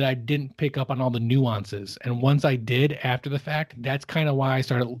that I didn't pick up on all the nuances. And once I did after the fact, that's kind of why I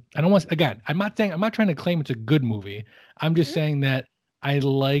started. I'm not trying to claim it's a good movie. I'm just saying that I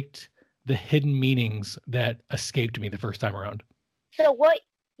liked the hidden meanings that escaped me the first time around. So what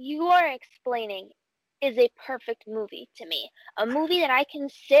you are explaining is a perfect movie to me. A movie that I can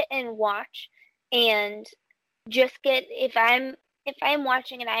sit and watch and just get, if I'm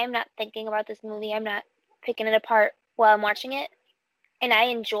watching it, I am not thinking about this movie. I'm not picking it apart while I'm watching it, and I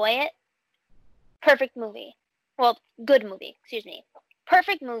enjoy it. Perfect movie. Well, good movie, excuse me.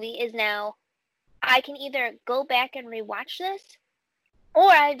 Perfect movie is now, I can either go back and rewatch this, or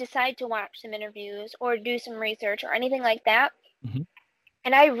I decide to watch some interviews or do some research or anything like that. Mm-hmm.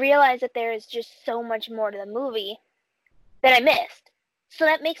 And I realize that there is just so much more to the movie that I missed. So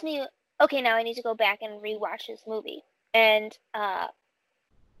that makes me, okay, now I need to go back and rewatch this movie. And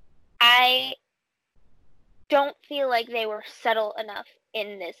I don't feel like they were subtle enough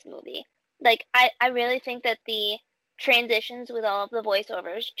in this movie. Like, I really think that the transitions with all of the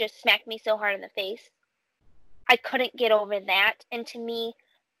voiceovers just smacked me so hard in the face. I couldn't get over that. And to me,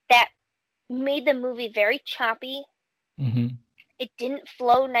 that made the movie very choppy. Mm-hmm. It didn't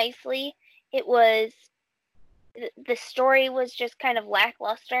flow nicely. It was, the story was just kind of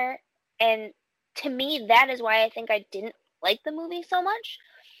lackluster. And to me, that is why I think I didn't like the movie so much.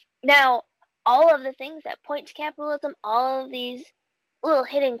 Now, all of the things that point to capitalism, all of these little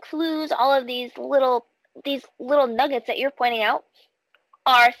hidden clues, all of these little nuggets that you're pointing out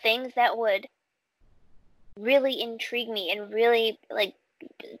are things that would really intrigue me and really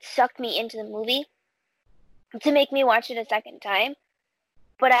suck me into the movie to make me watch it a second time.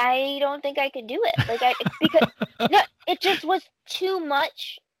 But I don't think I could do it. Because no, it just was too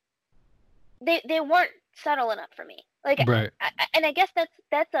much. They weren't subtle enough for me. Right. And I guess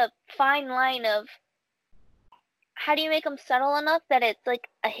that's a fine line of how do you make them subtle enough that it's like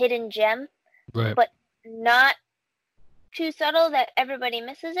a hidden gem, right, but not too subtle that everybody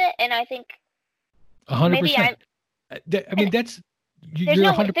misses it. And I think 100%. I mean, that's you're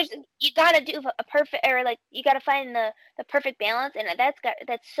 100%. You gotta do a perfect, or you gotta find the perfect balance, and that's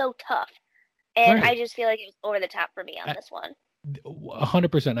so tough. And right. I just feel like it was over the top for me on this one.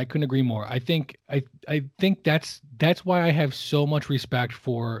 100%. I couldn't agree more. I think that's why I have so much respect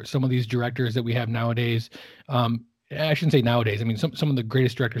for some of these directors that we have nowadays. I shouldn't say nowadays. I mean, some of the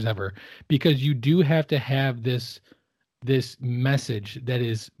greatest directors ever, because you do have to have this message that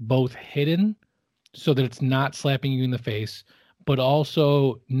is both hidden so that it's not slapping you in the face, but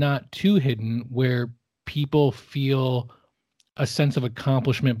also not too hidden where people feel a sense of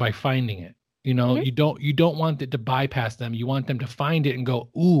accomplishment by finding it. You know, you don't want it to bypass them. You want them to find it and go,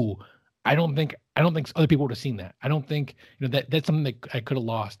 ooh, I don't think other people would have seen that. I don't think, that's something that I could have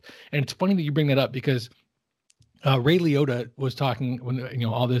lost. And it's funny that you bring that up because Ray Liotta was talking when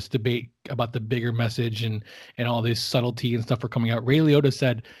all this debate about the bigger message and all this subtlety and stuff were coming out. Ray Liotta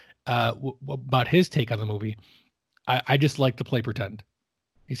said about his take on the movie, I just like to play pretend.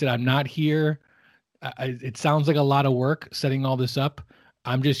 He said, I'm not here. It sounds like a lot of work setting all this up.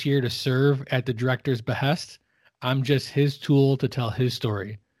 I'm just here to serve at the director's behest. I'm just his tool to tell his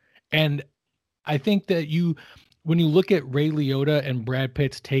story. And I think that when you look at Ray Liotta and Brad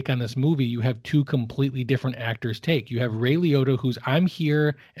Pitt's take on this movie, you have two completely different actors' take. You have Ray Liotta, who's I'm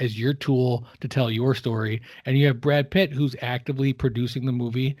here as your tool to tell your story. And you have Brad Pitt, who's actively producing the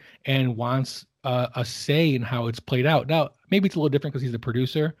movie and wants a say in how it's played out. Now, maybe it's a little different because he's the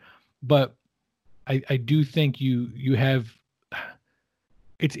producer, but I do think you have,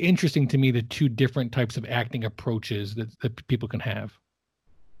 it's interesting to me the two different types of acting approaches that people can have.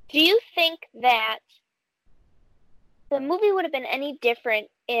 Do you think that the movie would have been any different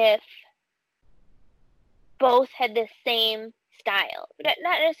if both had the same style?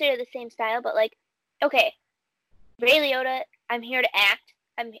 Not necessarily the same style, but like, okay, Ray Liotta, I'm here to act.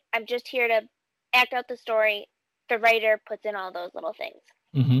 I'm just here to act out the story. The writer puts in all those little things.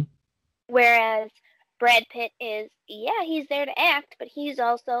 Mm-hmm. Whereas Brad Pitt is, he's there to act, but he's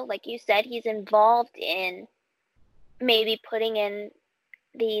also, like you said, he's involved in maybe putting in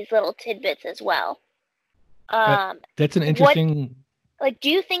these little tidbits as well. That's an interesting... do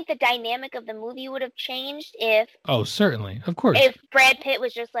you think the dynamic of the movie would have changed if... Oh, certainly. Of course. If Brad Pitt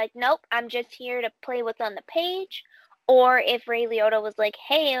was just like, nope, I'm just here to play what's on the page. Or if Ray Liotta was like,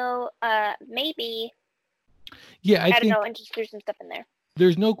 hey, maybe... Yeah, I think... don't know, and just threw some stuff in there.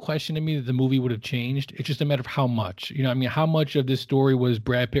 There's no question to me that the movie would have changed. It's just a matter of how much. How much of this story was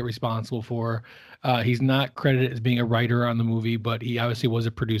Brad Pitt responsible for? He's not credited as being a writer on the movie, but he obviously was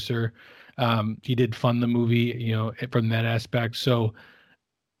a producer. He did fund the movie, from that aspect. So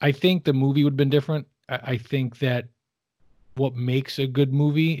I think the movie would have been different. I think that what makes a good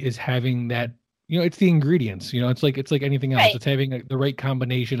movie is having that, it's the ingredients, it's like anything else. Right. It's having the right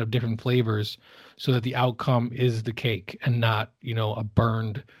combination of different flavors so that the outcome is the cake and not, a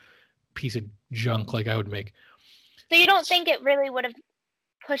burned piece of junk like I would make. So you don't think it really would have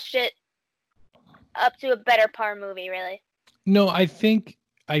pushed it up to a better par movie, really? No, I think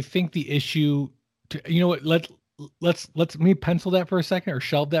the issue let's me pencil that for a second or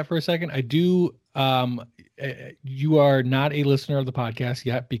shelve that for a second. I do you are not a listener of the podcast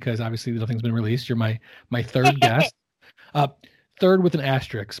yet because obviously nothing's been released. You're my third guest. Third with an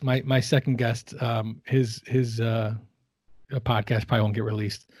asterisk. My second guest, his podcast probably won't get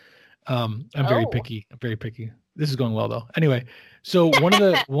released. I'm very picky. This is going well though. Anyway, so one of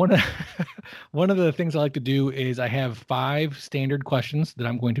the things I like to do is I have 5 standard questions that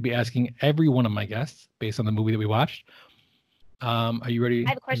I'm going to be asking every one of my guests based on the movie that we watched. Are you ready? I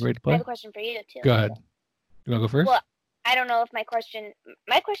have a question. Ready to play? I have a question for you too. Go ahead. You want to go first? Well, I don't know if my question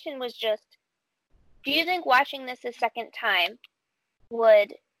was just, do you think watching this a second time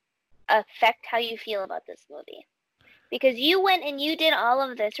would affect how you feel about this movie? Because you went and you did all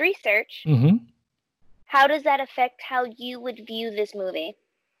of this research. Mm-hmm. How does that affect how you would view this movie?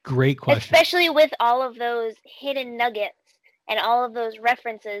 Great question. Especially with all of those hidden nuggets and all of those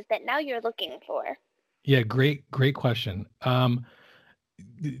references that now you're looking for. Yeah, great question.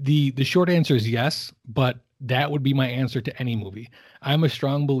 The short answer is yes, but that would be my answer to any movie. I'm a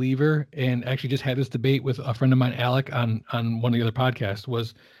strong believer, and actually just had this debate with a friend of mine, Alec, on one of the other podcasts.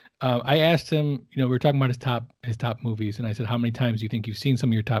 Was I asked him, we were talking about his top movies, and I said, how many times do you think you've seen some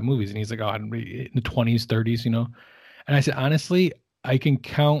of your top movies? And he's like, in the 20s, 30s, And I said, honestly, I can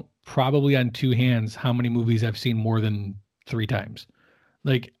count probably on 2 hands how many movies I've seen more than 3 times.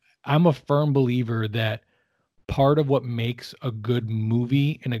 Like, I'm a firm believer that part of what makes a good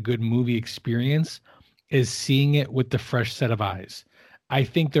movie and a good movie experience is seeing it with the fresh set of eyes. I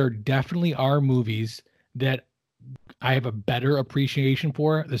think there definitely are movies that I have a better appreciation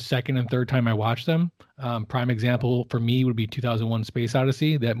for the second and third time I watch them. Prime example for me would be 2001: Space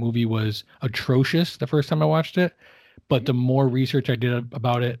Odyssey. That movie was atrocious the first time I watched it, but the more research I did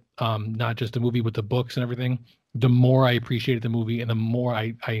about it, not just the movie, but the books and everything, the more I appreciated the movie and the more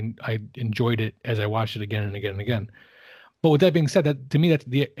I enjoyed it as I watched it again and again and again. But with that being said, that to me, that's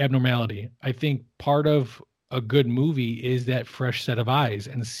the abnormality. I think part of a good movie is that fresh set of eyes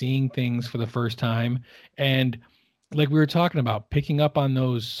and seeing things for the first time. And like we were talking about, picking up on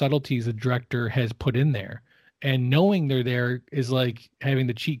those subtleties the director has put in there. And knowing they're there is like having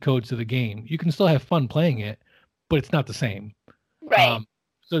the cheat codes to the game. You can still have fun playing it, but it's not the same. Right.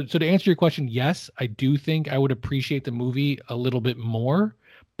 So to answer your question, yes, I do think I would appreciate the movie a little bit more,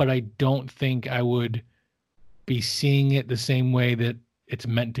 but I don't think I would be seeing it the same way that it's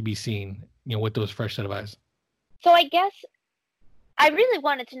meant to be seen, with those fresh set of eyes. So I guess I really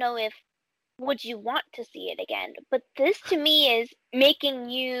wanted to know if would you want to see it again? But this to me is making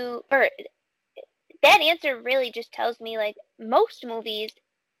you, or that answer really just tells me like most movies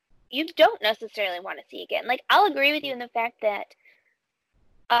you don't necessarily want to see again. Like I'll agree with you in the fact that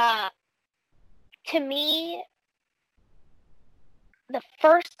to me the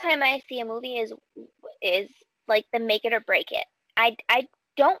first time I see a movie is like the make it or break it. I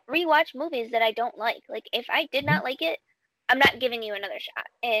don't rewatch movies that I don't like. Like if I did not like it, I'm not giving you another shot.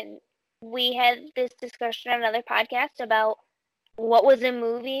 And we had this discussion on another podcast about what was a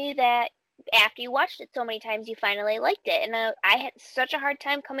movie that after you watched it so many times you finally liked it. And I had such a hard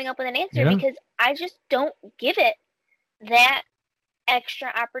time coming up with an answer because I just don't give it that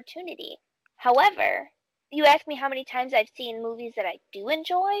extra opportunity. However, you ask me how many times I've seen movies that I do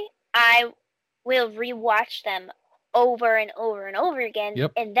enjoy, I will rewatch them over and over and over again.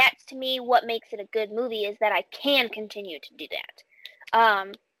 Yep. And that's to me what makes it a good movie is that I can continue to do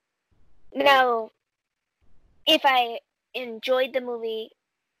that. Now, if I enjoyed the movie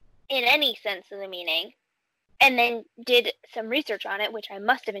in any sense of the meaning, and then did some research on it, which I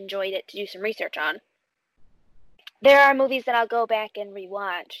must have enjoyed it to do some research on, there are movies that I'll go back and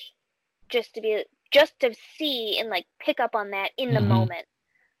rewatch just to see and like pick up on that in the moment.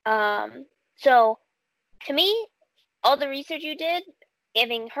 So to me, all the research you did,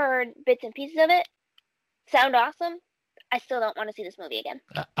 having heard bits and pieces of it, sound awesome. I still don't want to see this movie again.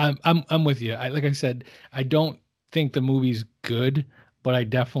 I'm with you. Like I said, I don't think the movie's good, but I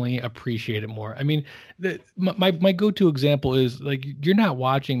definitely appreciate it more. I mean, my go-to example is like you're not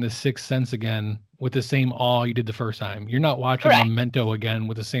watching The Sixth Sense again with the same awe you did the first time. You're not watching Memento again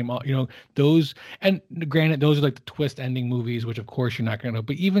with the same awe. Those, and granted, those are like the twist ending movies, which of course you're not going to.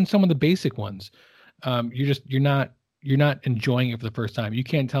 But even some of the basic ones, you're not enjoying it for the first time. You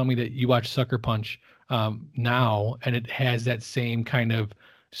can't tell me that you watch Sucker Punch now and it has that same kind of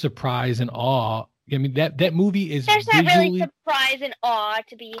surprise and awe. I mean, that movie is there's not really surprise and awe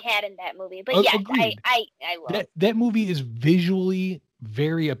to be had in that movie, but yes, agreed. I will. That movie is visually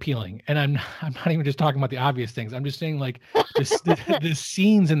very appealing, and I'm not even just talking about the obvious things. I'm just saying like the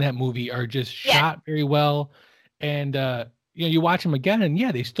scenes in that movie are just shot very well, and you watch them again, and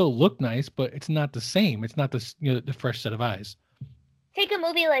they still look nice, but it's not the same. It's not the fresh set of eyes. Take a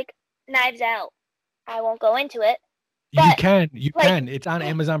movie like Knives Out. I won't go into it. You can. It's on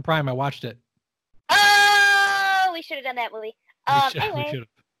Amazon Prime. I watched it. Oh, we should have done that movie. Anyway,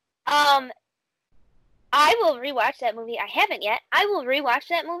 I will rewatch that movie. I haven't yet. I will rewatch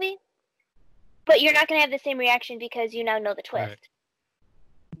that movie, but you're not going to have the same reaction because you now know the twist.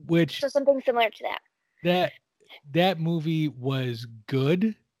 Right. So something similar to that. That movie was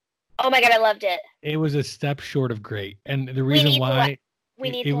good. Oh my God, I loved it. It was a step short of great, and the reason why we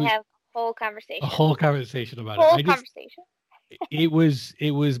need to have a whole conversation. A whole conversation about it. It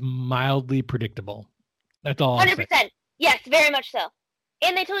was mildly predictable. That's all. 100%. Yes, very much so.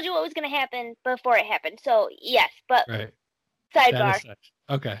 And they told you what was going to happen before it happened. So yes, but sidebar.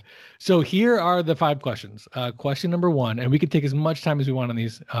 Okay. So here are the 5 questions. Question number 1, and we can take as much time as we want on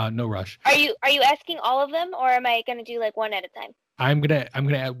these. No rush. Are you asking all of them, or am I going to do like one at a time? I'm gonna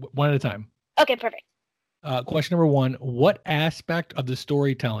add one at a time. Okay, perfect. Question number 1: what aspect of the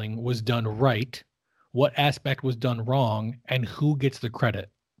storytelling was done right? What aspect was done wrong, and who gets the credit?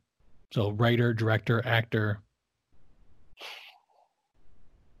 So writer, director, actor.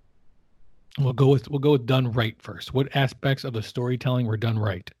 We'll go with done right first. What aspects of the storytelling were done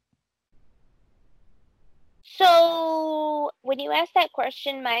right? So when you ask that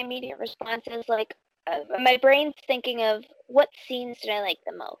question, my immediate response is like, my brain's thinking of what scenes did I like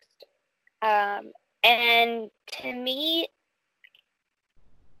the most? And to me,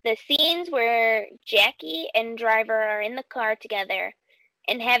 the scenes where Jackie and Driver are in the car together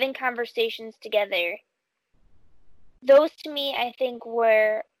and having conversations together, those to me, I think,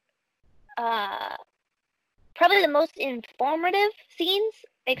 were probably the most informative scenes,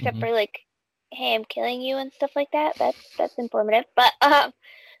 except for like, hey, I'm killing you and stuff like that. That's informative. But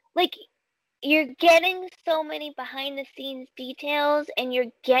like, you're getting so many behind the scenes details, and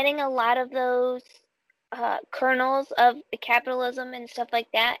you're getting a lot of those kernels of the capitalism and stuff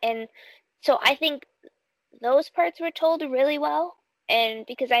like that. And so I think those parts were told really well, and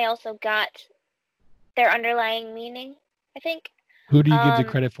because I also got their underlying meaning, I think. Who do you give the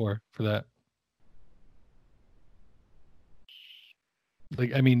credit for that?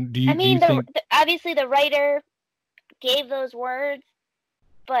 Like, I mean, do you think... obviously the writer gave those words,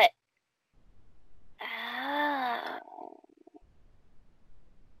 but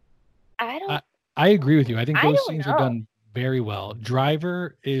I agree with you. I think I those don't scenes know. are done very well.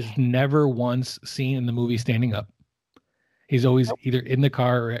 Driver is never once seen in the movie standing up. He's always either in the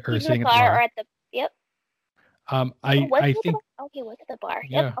car or He's sitting in the at the car bar. or at the I think he was at the bar.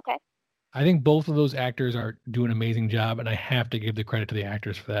 Yeah. Yep. Okay. I think both of those actors are doing an amazing job, and I have to give the credit to the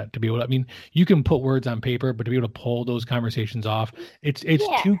actors for that. To be able to, I mean, you can put words on paper, but to be able to pull those conversations off, it's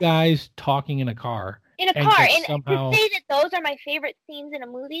two guys talking in a car. And somehow... to say that those are my favorite scenes in a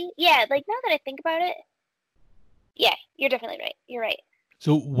movie, yeah, like now that I think about it, yeah, you're definitely right. You're right.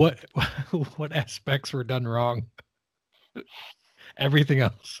 So what aspects were done wrong? Everything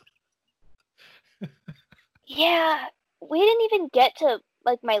else. Yeah, we didn't even get to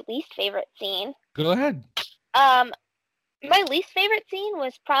like my least favorite scene. Go ahead. My least favorite scene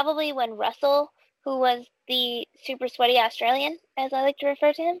was probably when Russell, who was the super sweaty Australian, as I like to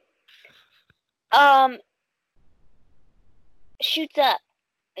refer to him, shoots up.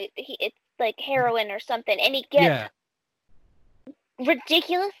 It's like heroin or something, and he gets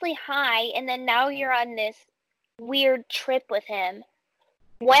ridiculously high, and then now you're on this weird trip with him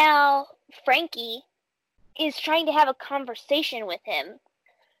while Frankie is trying to have a conversation with him.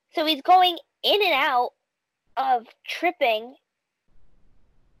 So he's going in and out of tripping,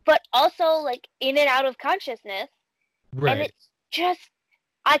 but also like in and out of consciousness. Right. And it's just,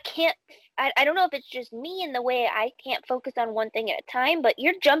 I don't know if it's just me in the way I can't focus on one thing at a time, but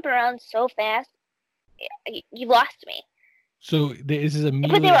you're jumping around so fast, you lost me. So this is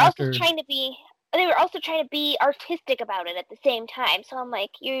immediately But they were after... also trying to be artistic about it at the same time. So I'm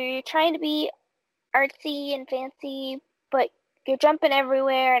like, you're trying to be artsy and fancy, but you're jumping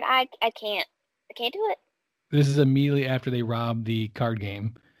everywhere, and I can't do it. This is immediately after they rob the card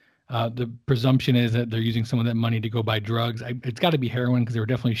game. The presumption is that they're using some of that money to go buy drugs. It's got to be heroin because they were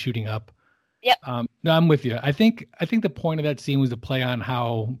definitely shooting up. Yep. No, I'm with you. I think the point of that scene was to play on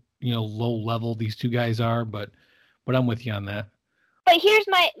how low level these two guys are, but I'm with you on that. But here's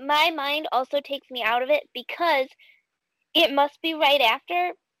my mind also takes me out of it because it must be right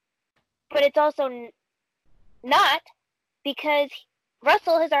after, but it's also not, because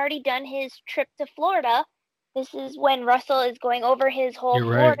Russell has already done his trip to Florida. This is when Russell is going over his whole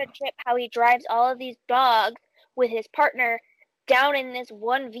Florida trip, how he drives all of these dogs with his partner down in this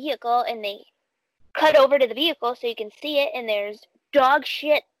one vehicle, and they cut over to the vehicle so you can see it, and there's dog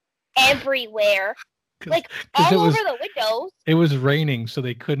shit everywhere. Like all over the windows. It was raining, so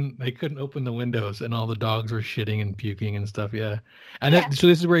they couldn't open the windows, and all the dogs were shitting and puking and stuff. Yeah, and so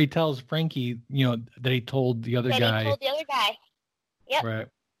this is where he tells Frankie, that he told the other guy. He told the other guy. Yep. Right.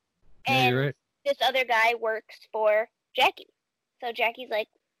 Yeah, and you're right. This other guy works for Jackie, so Jackie's like,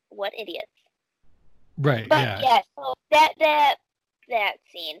 "What idiots?" Right. But yeah, so that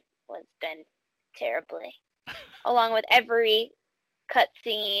scene was done terribly, along with every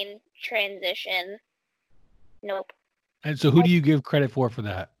cutscene transition. Nope. And so who do you give credit for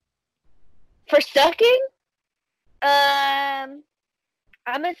that? For sucking? I'm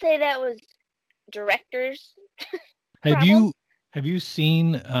going to say that was directors. Have you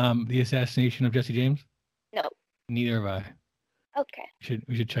seen The Assassination of Jesse James? No. Neither have I. Okay.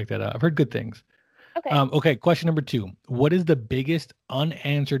 We should check that out. I've heard good things. Okay. Okay, question number 2. What is the biggest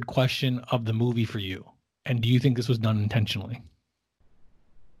unanswered question of the movie for you? And do you think this was done intentionally?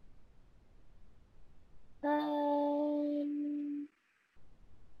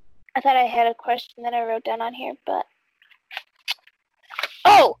 I thought I had a question that I wrote down on here, but...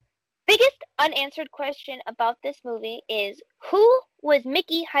 Biggest unanswered question about this movie is, who was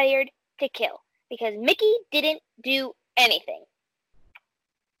Mickey hired to kill? Because Mickey didn't do anything.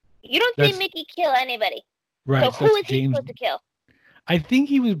 You don't see Mickey kill anybody. Right. So who is he supposed to kill? I think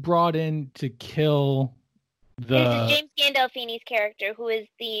he was brought in to kill This is James Gandolfini's character, who is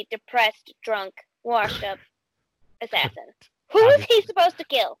the depressed, drunk, washed-up assassin. Who is he supposed to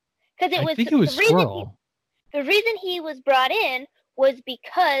kill? Because I think it was Squirrel. The reason he was brought in was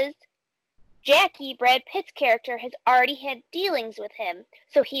because Jackie, Brad Pitt's character, has already had dealings with him,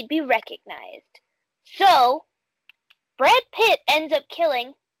 so he'd be recognized. So, Brad Pitt ends up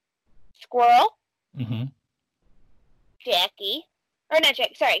killing Squirrel, Jackie, or not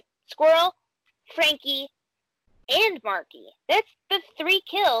Jackie, sorry, Squirrel, Frankie, and Marky. That's the 3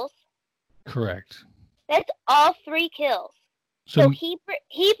 kills. Correct. That's all 3 kills. So he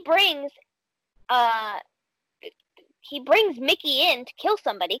brings Mickey in to kill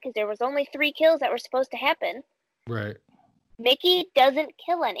somebody because there was only 3 kills that were supposed to happen. Right. Mickey doesn't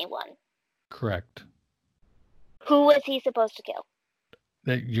kill anyone. Correct. Who was he supposed to kill?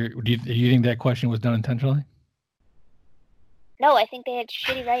 That do you think that question was done intentionally? No, I think they had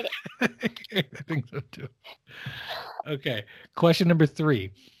shitty writing. I think so too. Okay. Question number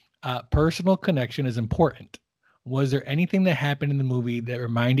 3. Personal connection is important. Was there anything that happened in the movie that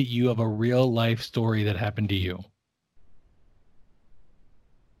reminded you of a real life story that happened to you?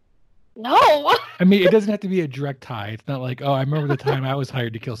 No. I mean, it doesn't have to be a direct tie. It's not like, oh, I remember the time I was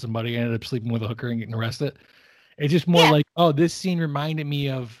hired to kill somebody and ended up sleeping with a hooker and getting arrested. It's just more like, oh, this scene reminded me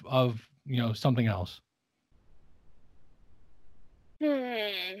of something else.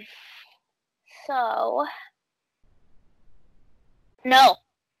 So, no,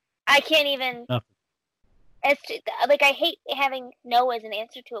 I can't even. Nothing. Like, I hate having no as an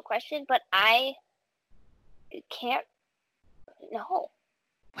answer to a question, but I can't. No.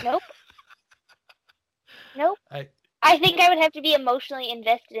 Nope. Nope. I think I would have to be emotionally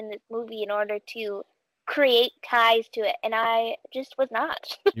invested in this movie in order to create ties to it, and I just was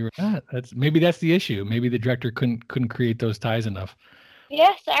not. You're not. Maybe that's the issue. Maybe the director couldn't create those ties enough.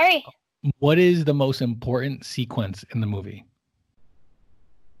 Yeah, sorry. What is the most important sequence in the movie?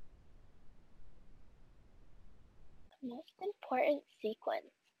 Most important sequence.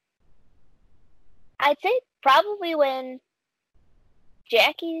 I'd say probably when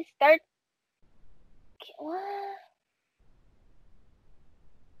Jackie starts.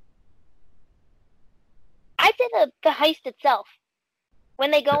 I'd say the heist itself.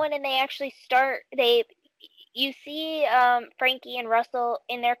 When they go in and they actually start, you see Frankie and Russell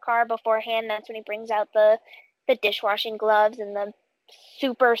in their car beforehand. That's when he brings out the dishwashing gloves and the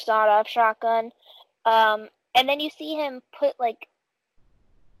super sawed-off shotgun. And then you see him put like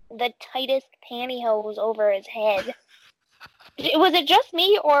the tightest pantyhose over his head. Was it just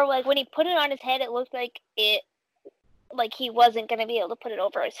me, or like when he put it on his head, it looked like he wasn't going to be able to put it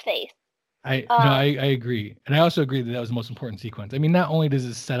over his face? I agree, and I also agree that was the most important sequence. I mean, not only does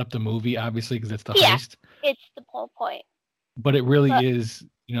it set up the movie, obviously, because it's the heist. It's the whole point. But it really is,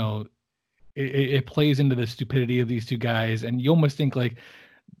 it plays into the stupidity of these two guys, and you almost think like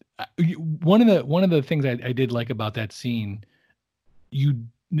one of the things I did like about that scene,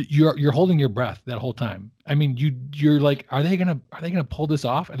 you're holding your breath that whole time. I mean, you're like, are they gonna pull this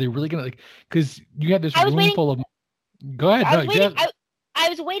off? Are they really gonna because you have this room full of. Go ahead. I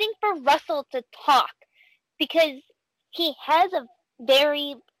was waiting for Russell to talk because he has a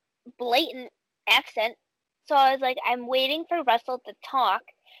very blatant accent. So I was like, I'm waiting for Russell to talk.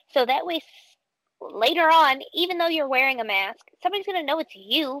 So that way, later on, even though you're wearing a mask, somebody's going to know it's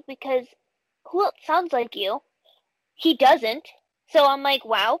you because who else sounds like you? He doesn't. So I'm like,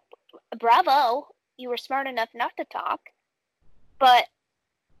 wow, bravo. You were smart enough not to talk. But,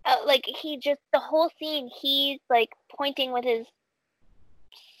 the whole scene, he's like pointing with his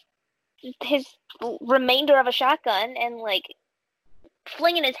remainder of a shotgun and like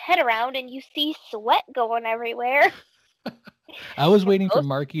flinging his head around, and you see sweat going everywhere. I was waiting for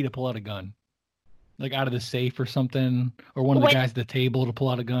Marky to pull out a gun, like out of the safe or something, or one of the guys at the table to pull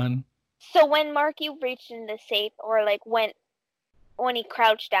out a gun. So when Marky reached in the safe, or like when he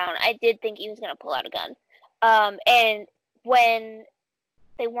crouched down, I did think he was gonna pull out a gun. And when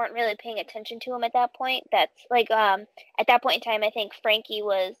they weren't really paying attention to him at that point, that's like at that point in time, I think Frankie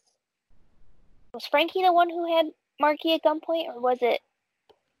was Frankie the one who had Marky at gunpoint, or was it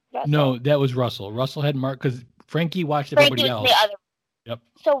Russell? No, that was Russell. Russell had Mark because Frankie watched everybody else. The other. Yep.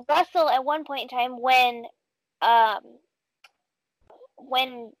 So Russell, at one point in time, when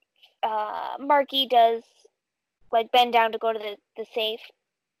Marky does like bend down to go to the safe,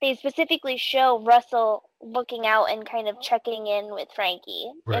 they specifically show Russell looking out and kind of checking in with Frankie.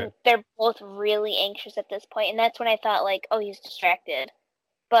 Right. And they're both really anxious at this point, and that's when I thought like, oh, he's distracted.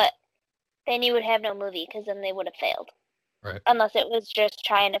 But then you would have no movie because then they would have failed. Right. Unless it was just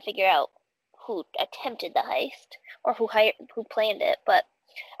trying to figure out who attempted the heist or who planned it. But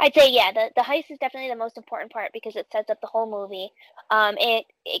I'd say, yeah, the heist is definitely the most important part because it sets up the whole movie.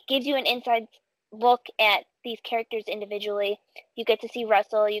 It gives you an inside look at these characters individually. You get to see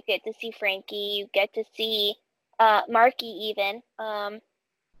Russell, you get to see Frankie, you get to see Marky even. And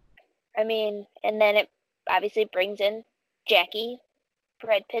then it obviously brings in Jackie,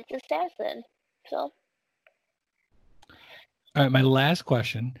 Brad Pitt's assassin. So. All right, my last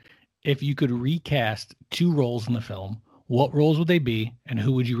question. If you could recast 2 roles in the film, what roles would they be, and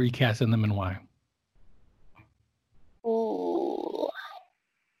who would you recast in them and why? Ooh.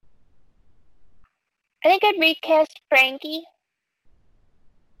 I think I'd recast Frankie.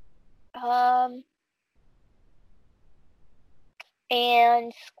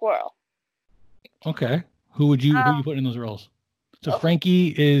 And Squirrel. Okay. Who you put in those roles? So Frankie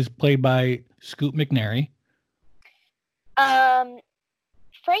is played by Scoot McNairy.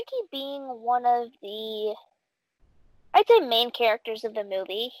 Frankie being one of the, I'd say, main characters of the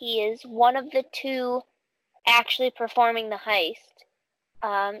movie, he is one of the two actually performing the heist,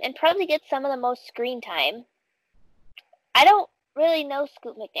 and probably gets some of the most screen time. I don't really know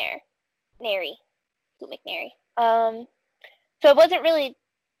Scoot McNairy. So it wasn't really,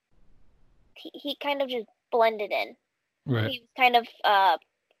 he kind of just blended in. Right. He was kind of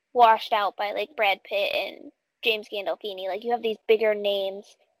washed out by like Brad Pitt and James Gandolfini. Like, you have these bigger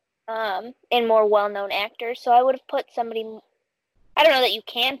names and more well-known actors. So I would have put somebody, I don't know that you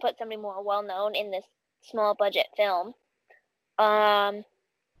can put somebody more well-known in this small budget film.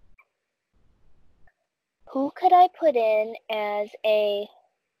 Who could I put in as a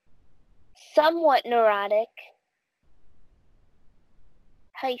somewhat neurotic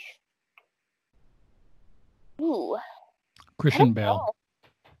heist? Ooh. Christian Bale.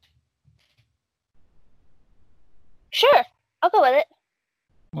 Sure, I'll go with it.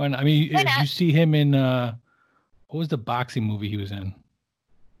 When you see him in what was the boxing movie he was in,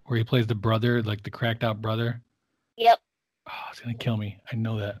 where he plays the brother, like the cracked out brother? Yep. Oh, it's gonna kill me. I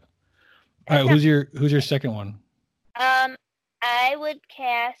know that. All right, who's your second one? I would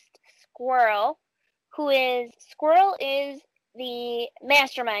cast Squirrel, Squirrel is the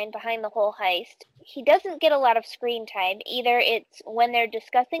mastermind behind the whole heist. He doesn't get a lot of screen time. Either it's when they're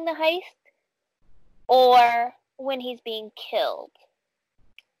discussing the heist or when he's being killed.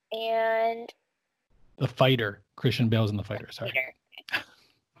 And the fighter. Christian Bale's in The Fighter, sorry.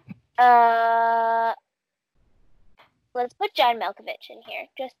 Let's put John Malkovich in here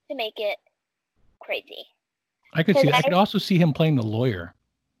just to make it crazy. I could also see him playing the lawyer.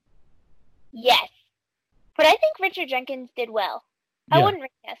 Yes. But I think Richard Jenkins did well. Yeah. I wouldn't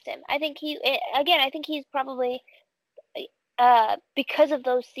recast him. I think he's probably, because of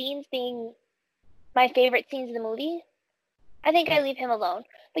those scenes being my favorite scenes of the movie, I think I leave him alone.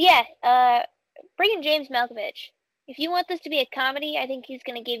 But yeah, bring in James Malkovich. If you want this to be a comedy, I think he's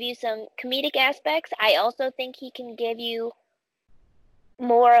going to give you some comedic aspects. I also think he can give you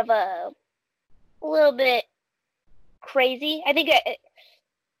more of a little bit crazy. I think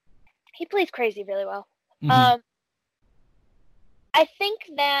he plays crazy really well. Mm-hmm. I think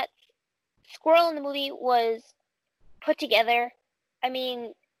that Squirrel in the movie was put together. I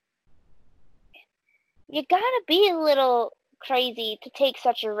mean, you gotta be a little crazy to take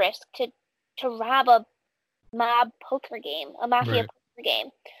such a risk to rob a mafia poker game.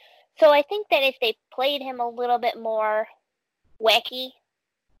 So I think that if they played him a little bit more wacky,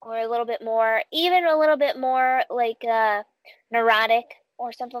 or a little bit more like neurotic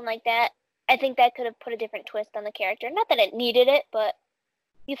or something like that, I think that could have put a different twist on the character. Not that it needed it, but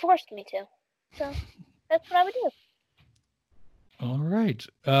you forced me to. So that's what I would do. All right.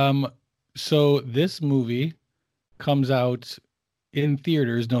 So this movie comes out in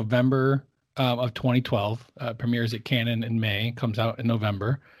theaters November of 2012. Premieres at Cannes in May. Comes out in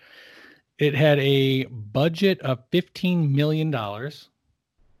November. It had a budget of $15 million.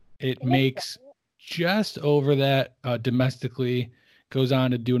 It makes just over that domestically. Goes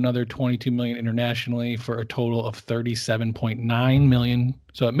on to do another $22 million internationally for a total of $37.9 million.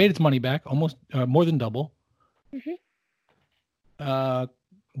 So it made its money back, almost more than double. Mm-hmm.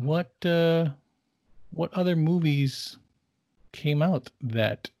 What other movies came out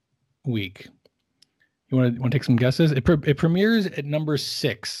that week? You want to take some guesses? It premieres at number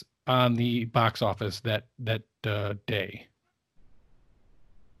 6 on the box office that day.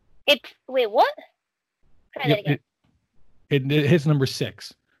 Wait, what? Try that again. It hits number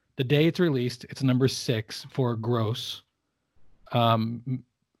 6. The day it's released, it's number 6 for gross.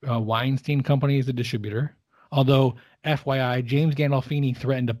 Weinstein Company is the distributor. Although, FYI, James Gandolfini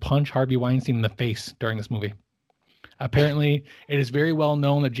threatened to punch Harvey Weinstein in the face during this movie. Apparently, it is very well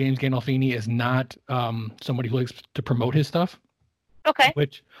known that James Gandolfini is not somebody who likes to promote his stuff. Okay.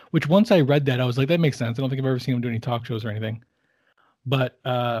 Which once I read that, I was like, that makes sense. I don't think I've ever seen him do any talk shows or anything. But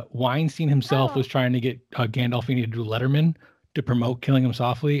Weinstein himself was trying to get Gandolfini to do Letterman to promote Killing Him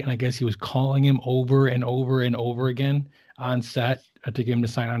Softly. And I guess he was calling him over and over and over again on set to get him to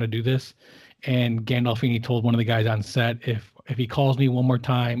sign on to do this. And Gandolfini told one of the guys on set, if he calls me one more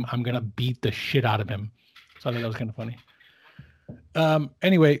time, I'm going to beat the shit out of him. So I thought that was kind of funny.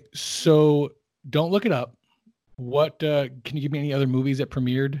 Anyway, so don't look it up. What can you give me any other movies that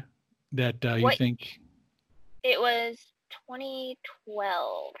premiered that you think? It was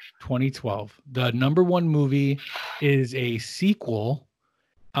 2012. 2012. The number one movie is a sequel,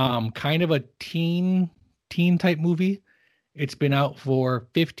 kind of a teen type movie. It's been out for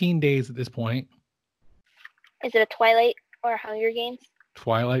 15 days at this point. Is it a Twilight or Hunger Games?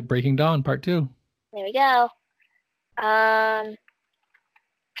 Twilight Breaking Dawn Part 2. There we go.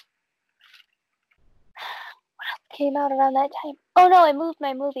 came out around that time. Oh no, I moved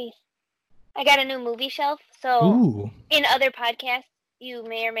my movies. I got a new movie shelf, so Ooh. In other podcasts, you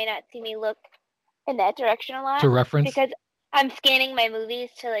may or may not see me look in that direction a lot. To reference? Because I'm scanning my movies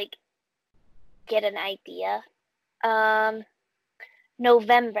to, like, get an idea.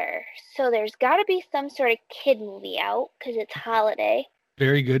 November. So there's got to be some sort of kid movie out because it's holiday.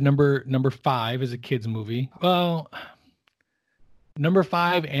 Very good. Number 5 is a kids movie. Well, number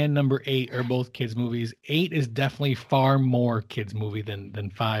 5 and number 8 are both kids movies. 8 is definitely far more kids movie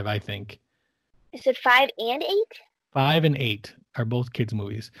than 5, I think. Is it 5 and 8? 5 and 8 are both kids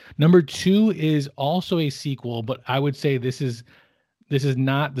movies. Number 2 is also a sequel, but I would say this is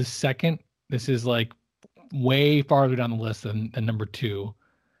not the second. This is like way farther down the list than number 2.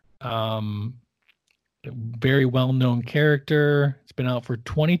 Very well-known character. It's been out for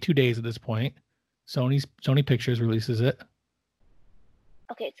 22 days at this point. Sony Pictures releases it.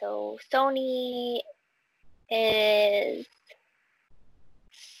 Okay, so Sony is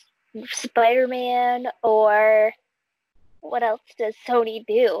Spider-Man, or what else does Sony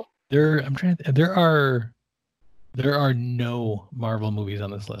do? There are no Marvel movies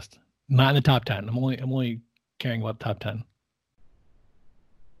on this list. Not in the top 10. I'm only caring about the top 10.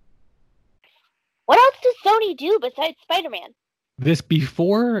 What else does Sony do besides Spider-Man? This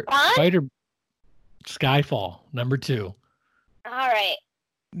before Bond? Skyfall, number 2. All right.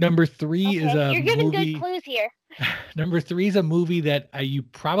 Number 3 is a You're giving movie. good clues here. Number 3 is a movie that you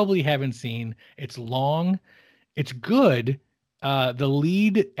probably haven't seen. It's long. It's good. The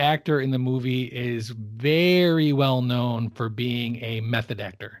lead actor in the movie is very well known for being a method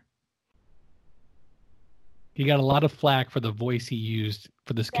actor. He got a lot of flack for the voice he used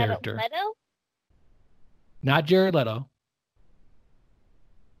for this character. Leto? Not Jared Leto.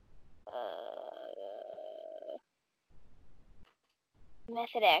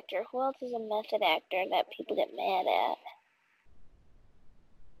 Method actor. Who else is a method actor that people get mad at?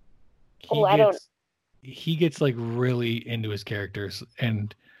 He gets like really into his characters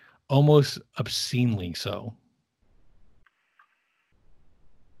and almost obscenely so.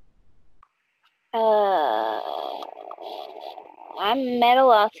 I'm at a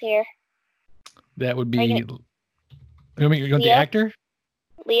loss here. That would be. You want the actor?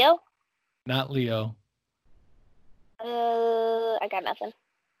 Leo? Not Leo. I got nothing.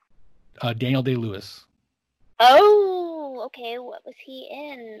 Daniel Day-Lewis. Oh, okay. What was he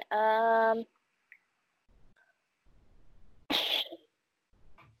in? I'm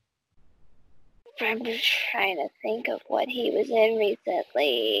just trying to think of what he was in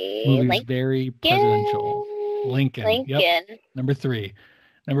recently. Movie's very presidential. Lincoln. Yep. Number 3.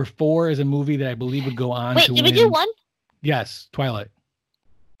 Number 4 is a movie that I believe would go on to win. Wait, did we do 1? Yes, Twilight.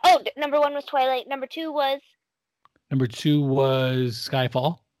 Oh, number 1 was Twilight. Number 2 was? Number 2 was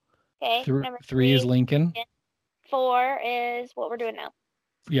Skyfall. Okay. Number 3 is Lincoln. 4 is what we're doing now.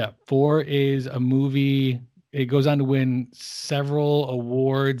 Yeah, 4 is a movie. It goes on to win several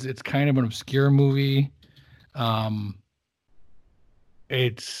awards. It's kind of an obscure movie.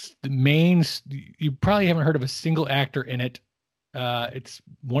 It's the main. You probably haven't heard of a single actor in it. It's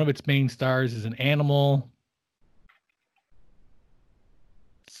one of its main stars is an animal.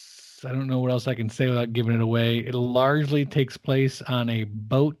 I don't know what else I can say without giving it away. It largely takes place on a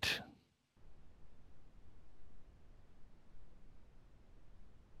boat.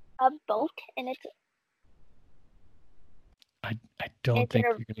 A boat, and it's. I don't think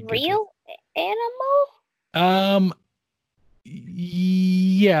you're gonna real animal.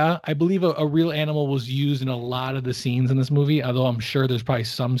 Yeah, I believe a real animal was used in a lot of the scenes in this movie. Although I'm sure there's probably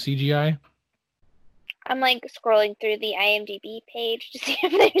some CGI. I'm like scrolling through the IMDb page to see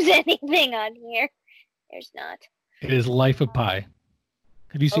if there's anything on here. There's not. It is Life of Pi.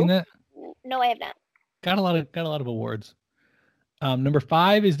 Have you seen that? No, I have not. Got a lot of awards. Number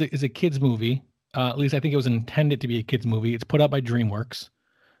 5 is a kids movie. At least I think it was intended to be a kids movie. It's put out by DreamWorks.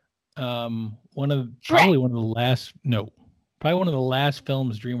 Probably one of the last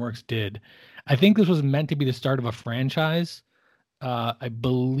films DreamWorks did. I think this was meant to be the start of a franchise. I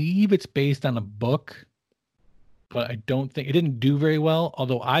believe it's based on a book, but I don't think it didn't do very well.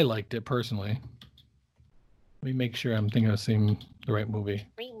 Although I liked it personally. Let me make sure I'm thinking of the right movie.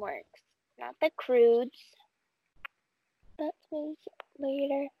 DreamWorks, not the Croods. That was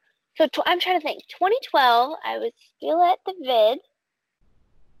later. So I'm trying to think. 2012, I was still at the vid.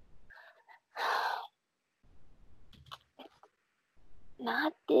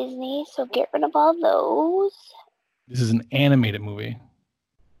 Not Disney, so get rid of all those. This is an animated movie.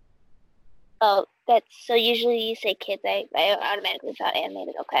 Oh, that's so usually you say kids. I automatically thought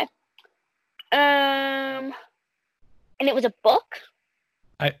animated. Okay. And it was a book?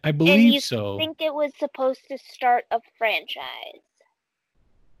 I And believe you so. think it was supposed to start a franchise.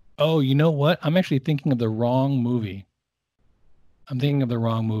 Oh, you know what? I'm actually thinking of the wrong movie.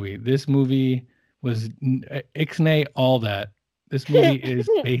 This movie was Ixnay all that. This movie is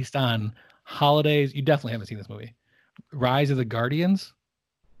based on holidays. You definitely haven't seen this movie. Rise of the Guardians.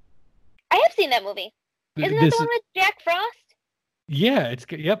 I have seen that movie. Isn't that the This, one with Jack Frost? yeah, it's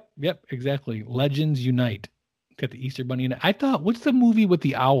yep, exactly. Legends Unite. Got the Easter Bunny in it. I thought, what's the movie with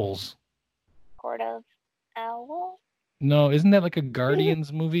the owls? Court of Owl? No, isn't that like a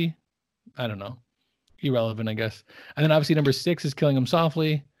Guardians movie? I don't know. Irrelevant, I guess. And then obviously number 6 is Killing Him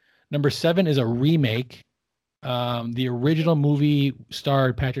Softly. Number 7 is a remake. The original movie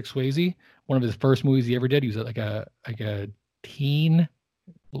starred Patrick Swayze. One of his first movies he ever did. He was like a teen,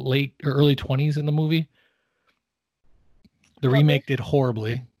 late or early 20s in the movie. The remake did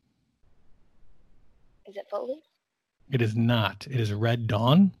horribly. Is it Footloose? It is not. It is Red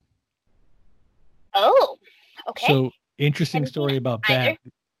Dawn. Oh, okay. So interesting Haven't seen story it about either.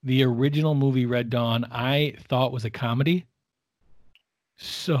 that. The original movie Red Dawn, I thought was a comedy.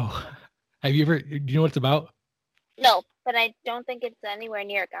 So, have you ever? Do you know what it's about? No, but I don't think it's anywhere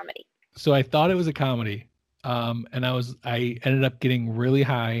near a comedy. So I thought it was a comedy, and I ended up getting really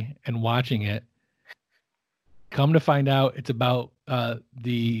high and watching it. Come to find out, it's about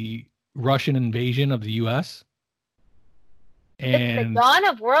the Russian invasion of the U.S. It's And the dawn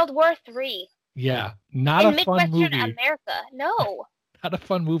of World War III yeah, not in a fun Midwestern movie. America. No. Not a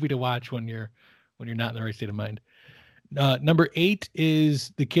fun movie to watch when you're not in the right state of mind. Number 8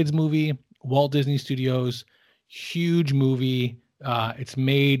 is the kids movie, Walt Disney Studios, huge movie. It's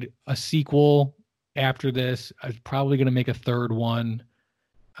made a sequel after this. It's probably going to make a third one.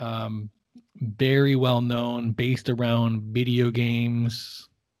 Very well known, based around video games.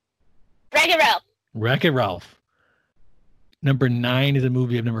 Wreck-It Ralph. Wreck-It Ralph. Number 9 is a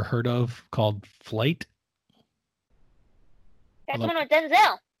movie I've never heard of called Flight. That's the one with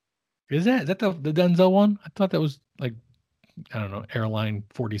Denzel. Is that the Denzel one? I thought that was like, I don't know, Airline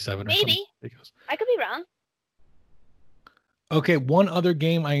 47 or Maybe. something ridiculous. I could be wrong. Okay, one other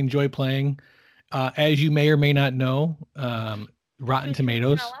game I enjoy playing, as you may or may not know, Rotten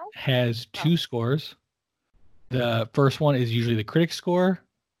Tomatoes has 2 scores. The first one is usually the critic score,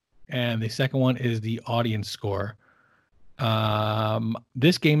 and the second one is the audience score.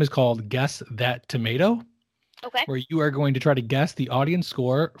 This game is called Guess That Tomato. Okay. Where you are going to try to guess the audience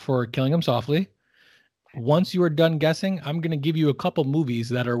score for Killing Him Softly. Once you are done guessing, I'm going to give you a couple movies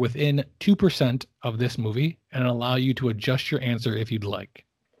that are within 2% of this movie and allow you to adjust your answer if you'd like.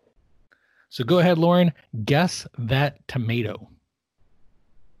 So go ahead, Lauren. Guess that tomato.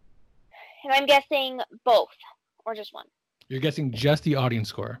 And I'm guessing both, or just one. You're guessing just the audience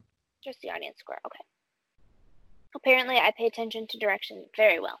score. Just the audience score. Okay. Apparently, I pay attention to direction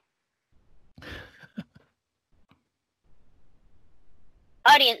very well.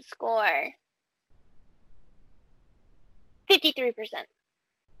 Audience score. 53%.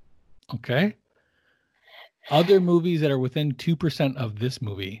 Okay. Other movies that are within 2% of this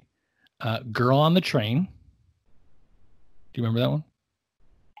movie. Girl on the Train. Do you remember that one?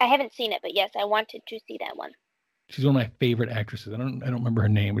 I haven't seen it, but yes, I wanted to see that one. She's one of my favorite actresses. I don't remember her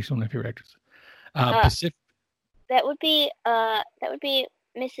name, but she's one of my favorite actresses. That would be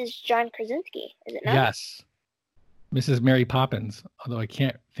Mrs. John Krasinski, is it not? Yes. Mrs. Mary Poppins, although I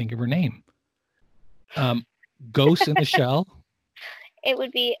can't think of her name. Ghost in the Shell. It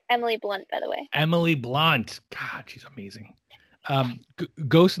would be Emily Blunt, by the way. Emily Blunt. God, she's amazing.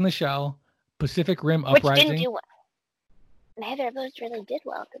 Ghost in the Shell, Pacific Rim Uprising. Which didn't do well. Neither of those really did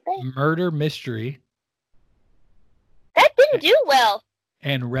well, did they? Murder Mystery. That didn't do well.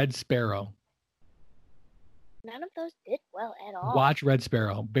 And Red Sparrow. None of those did well at all. Watch Red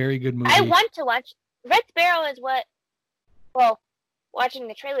Sparrow. Very good movie. I want to watch. Red Sparrow is what... Well, watching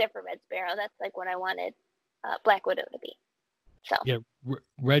the trailer for Red Sparrow, that's like what I wanted Black Widow to be. So yeah,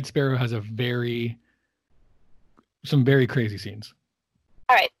 Red Sparrow has some very crazy scenes.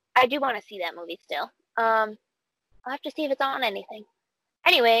 All right, I do want to see that movie still. I'll have to see if it's on anything.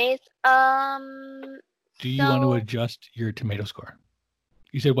 Anyways, do you want to adjust your tomato score?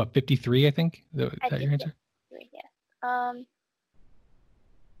 You said what, 53? I think is that your answer? Yeah.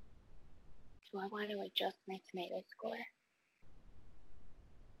 Do I want to adjust my tomato score?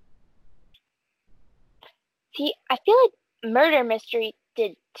 See, I feel like Murder Mystery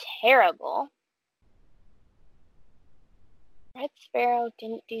did terrible. Red Sparrow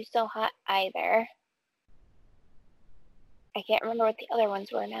didn't do so hot either. I can't remember what the other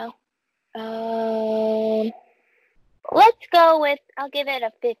ones were now. Let's go with, I'll give it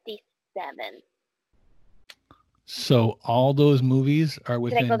a 57. So all those movies are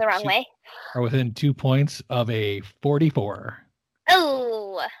Did I go the wrong way? Are within 2 points of a 44.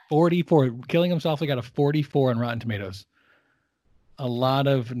 Oh, 44. Killing Him Softly got a 44 on Rotten Tomatoes. A lot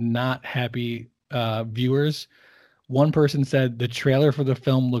of not happy viewers. One person said the trailer for the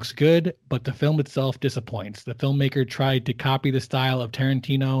film looks good, but the film itself disappoints. The filmmaker tried to copy the style of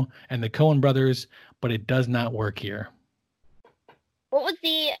Tarantino and the Coen brothers, but it does not work here. what was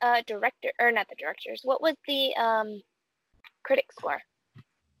the director, or not the directors? What was the critic score?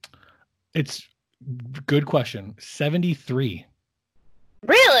 It's good question. 73.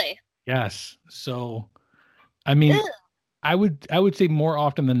 Really? Yes. So, I mean, Ugh. I would say more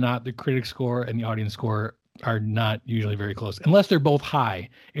often than not, the critic score and the audience score are not usually very close, unless they're both high.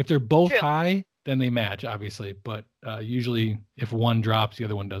 If they're both True. high, then they match, obviously. But usually, if one drops, the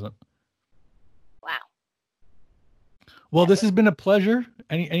other one doesn't. Wow. Well, this has been a pleasure.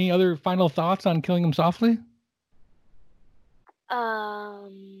 Any other final thoughts on Killing Him Softly?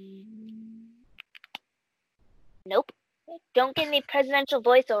 Nope. Don't get any presidential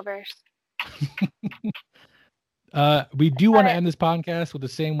voiceovers. We do want to end this podcast with the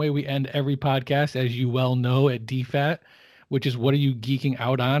same way we end every podcast, as you well know, at DFAT, which is what are you geeking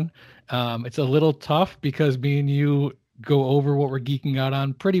out on? It's a little tough because me and you go over what we're geeking out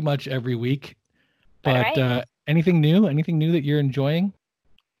on pretty much every week. But Right. Anything new? Anything new that you're enjoying?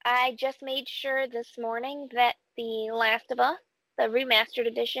 I just made sure this morning that The Last of Us, the remastered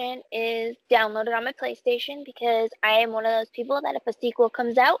edition, is downloaded on my PlayStation because I am one of those people that if a sequel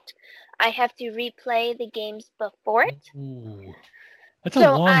comes out, I have to replay the games before it. Ooh. That's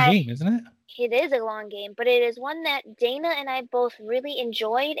a long game, isn't it? It is a long game, but it is one that Dana and I both really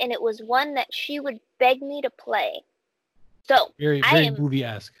enjoyed, and it was one that she would beg me to play. So Very, I very am,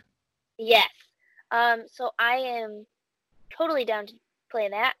 movie-esque. yes. So I am totally down to play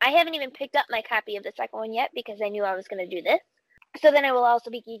that. I haven't even picked up my copy of the second one yet because I knew I was going to do this. So then I will also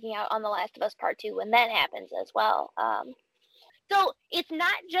be geeking out on The Last of Us Part 2 when that happens as well. So it's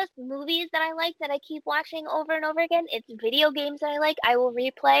not just movies that I like that I keep watching over and over again. It's video games that I like. I will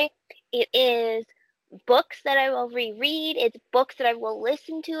replay. It is books that I will reread. It's books that I will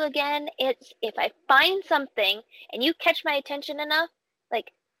listen to again. It's if I find something and you catch my attention enough,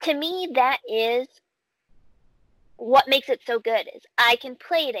 like to me that is what makes it so good is I can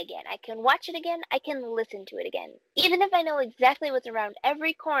play it again. I can watch it again. I can listen to it again. Even if I know exactly what's around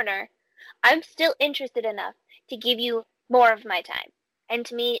every corner, I'm still interested enough to give you more of my time. And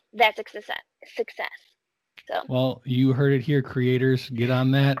to me, that's a success. So, well, you heard it here, creators. Get on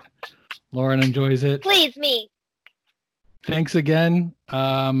that. Lauren enjoys it. Please, me. Thanks again.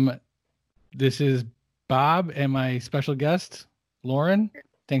 This is Bob and my special guest, Lauren.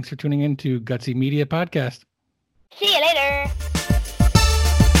 Thanks for tuning in to Gutsy Media Podcast. See you later.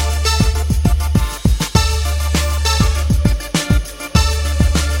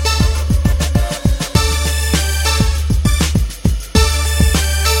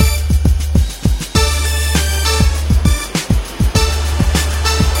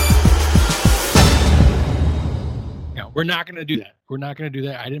 No, we're not going to do that. We're not going to do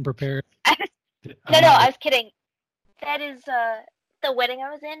that. I didn't prepare. No, I was kidding. That is the wedding I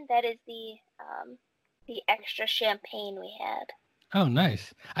was in. That is the extra champagne we had. Oh,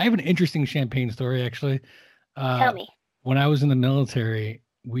 nice. I have an interesting champagne story, actually. Tell me. When I was in the military,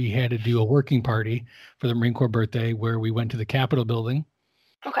 we had to do a working party for the Marine Corps birthday where we went to the Capitol building.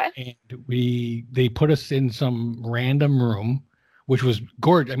 Okay. And they put us in some random room, which was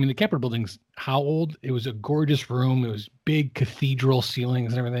gorgeous. I mean, the Capitol building's how old? It was a gorgeous room. It was big cathedral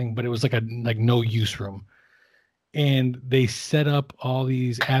ceilings and everything, but it was like a no use room. And they set up all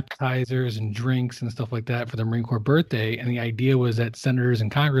these appetizers and drinks and stuff like that for the Marine Corps birthday. And the idea was that senators and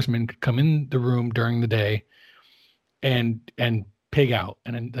congressmen could come in the room during the day and pig out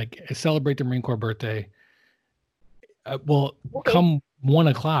and then like celebrate the Marine Corps birthday. Come 1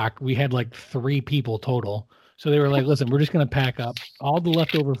 o'clock, we had like 3 people total. So they were like, listen, we're just going to pack up all the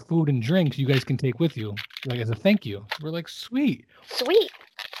leftover food and drinks you guys can take with you. Like as a thank you. We're like, sweet. So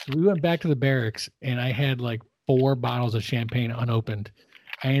we went back to the barracks and I had like 4 bottles of champagne unopened.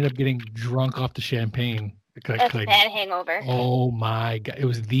 I ended up getting drunk off the champampagne. That's a bad hangover. Oh my God. It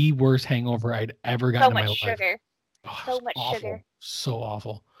was the worst hangover I'd ever gotten in my life. Sugar. Oh, So much awful. sugar. So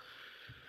awful.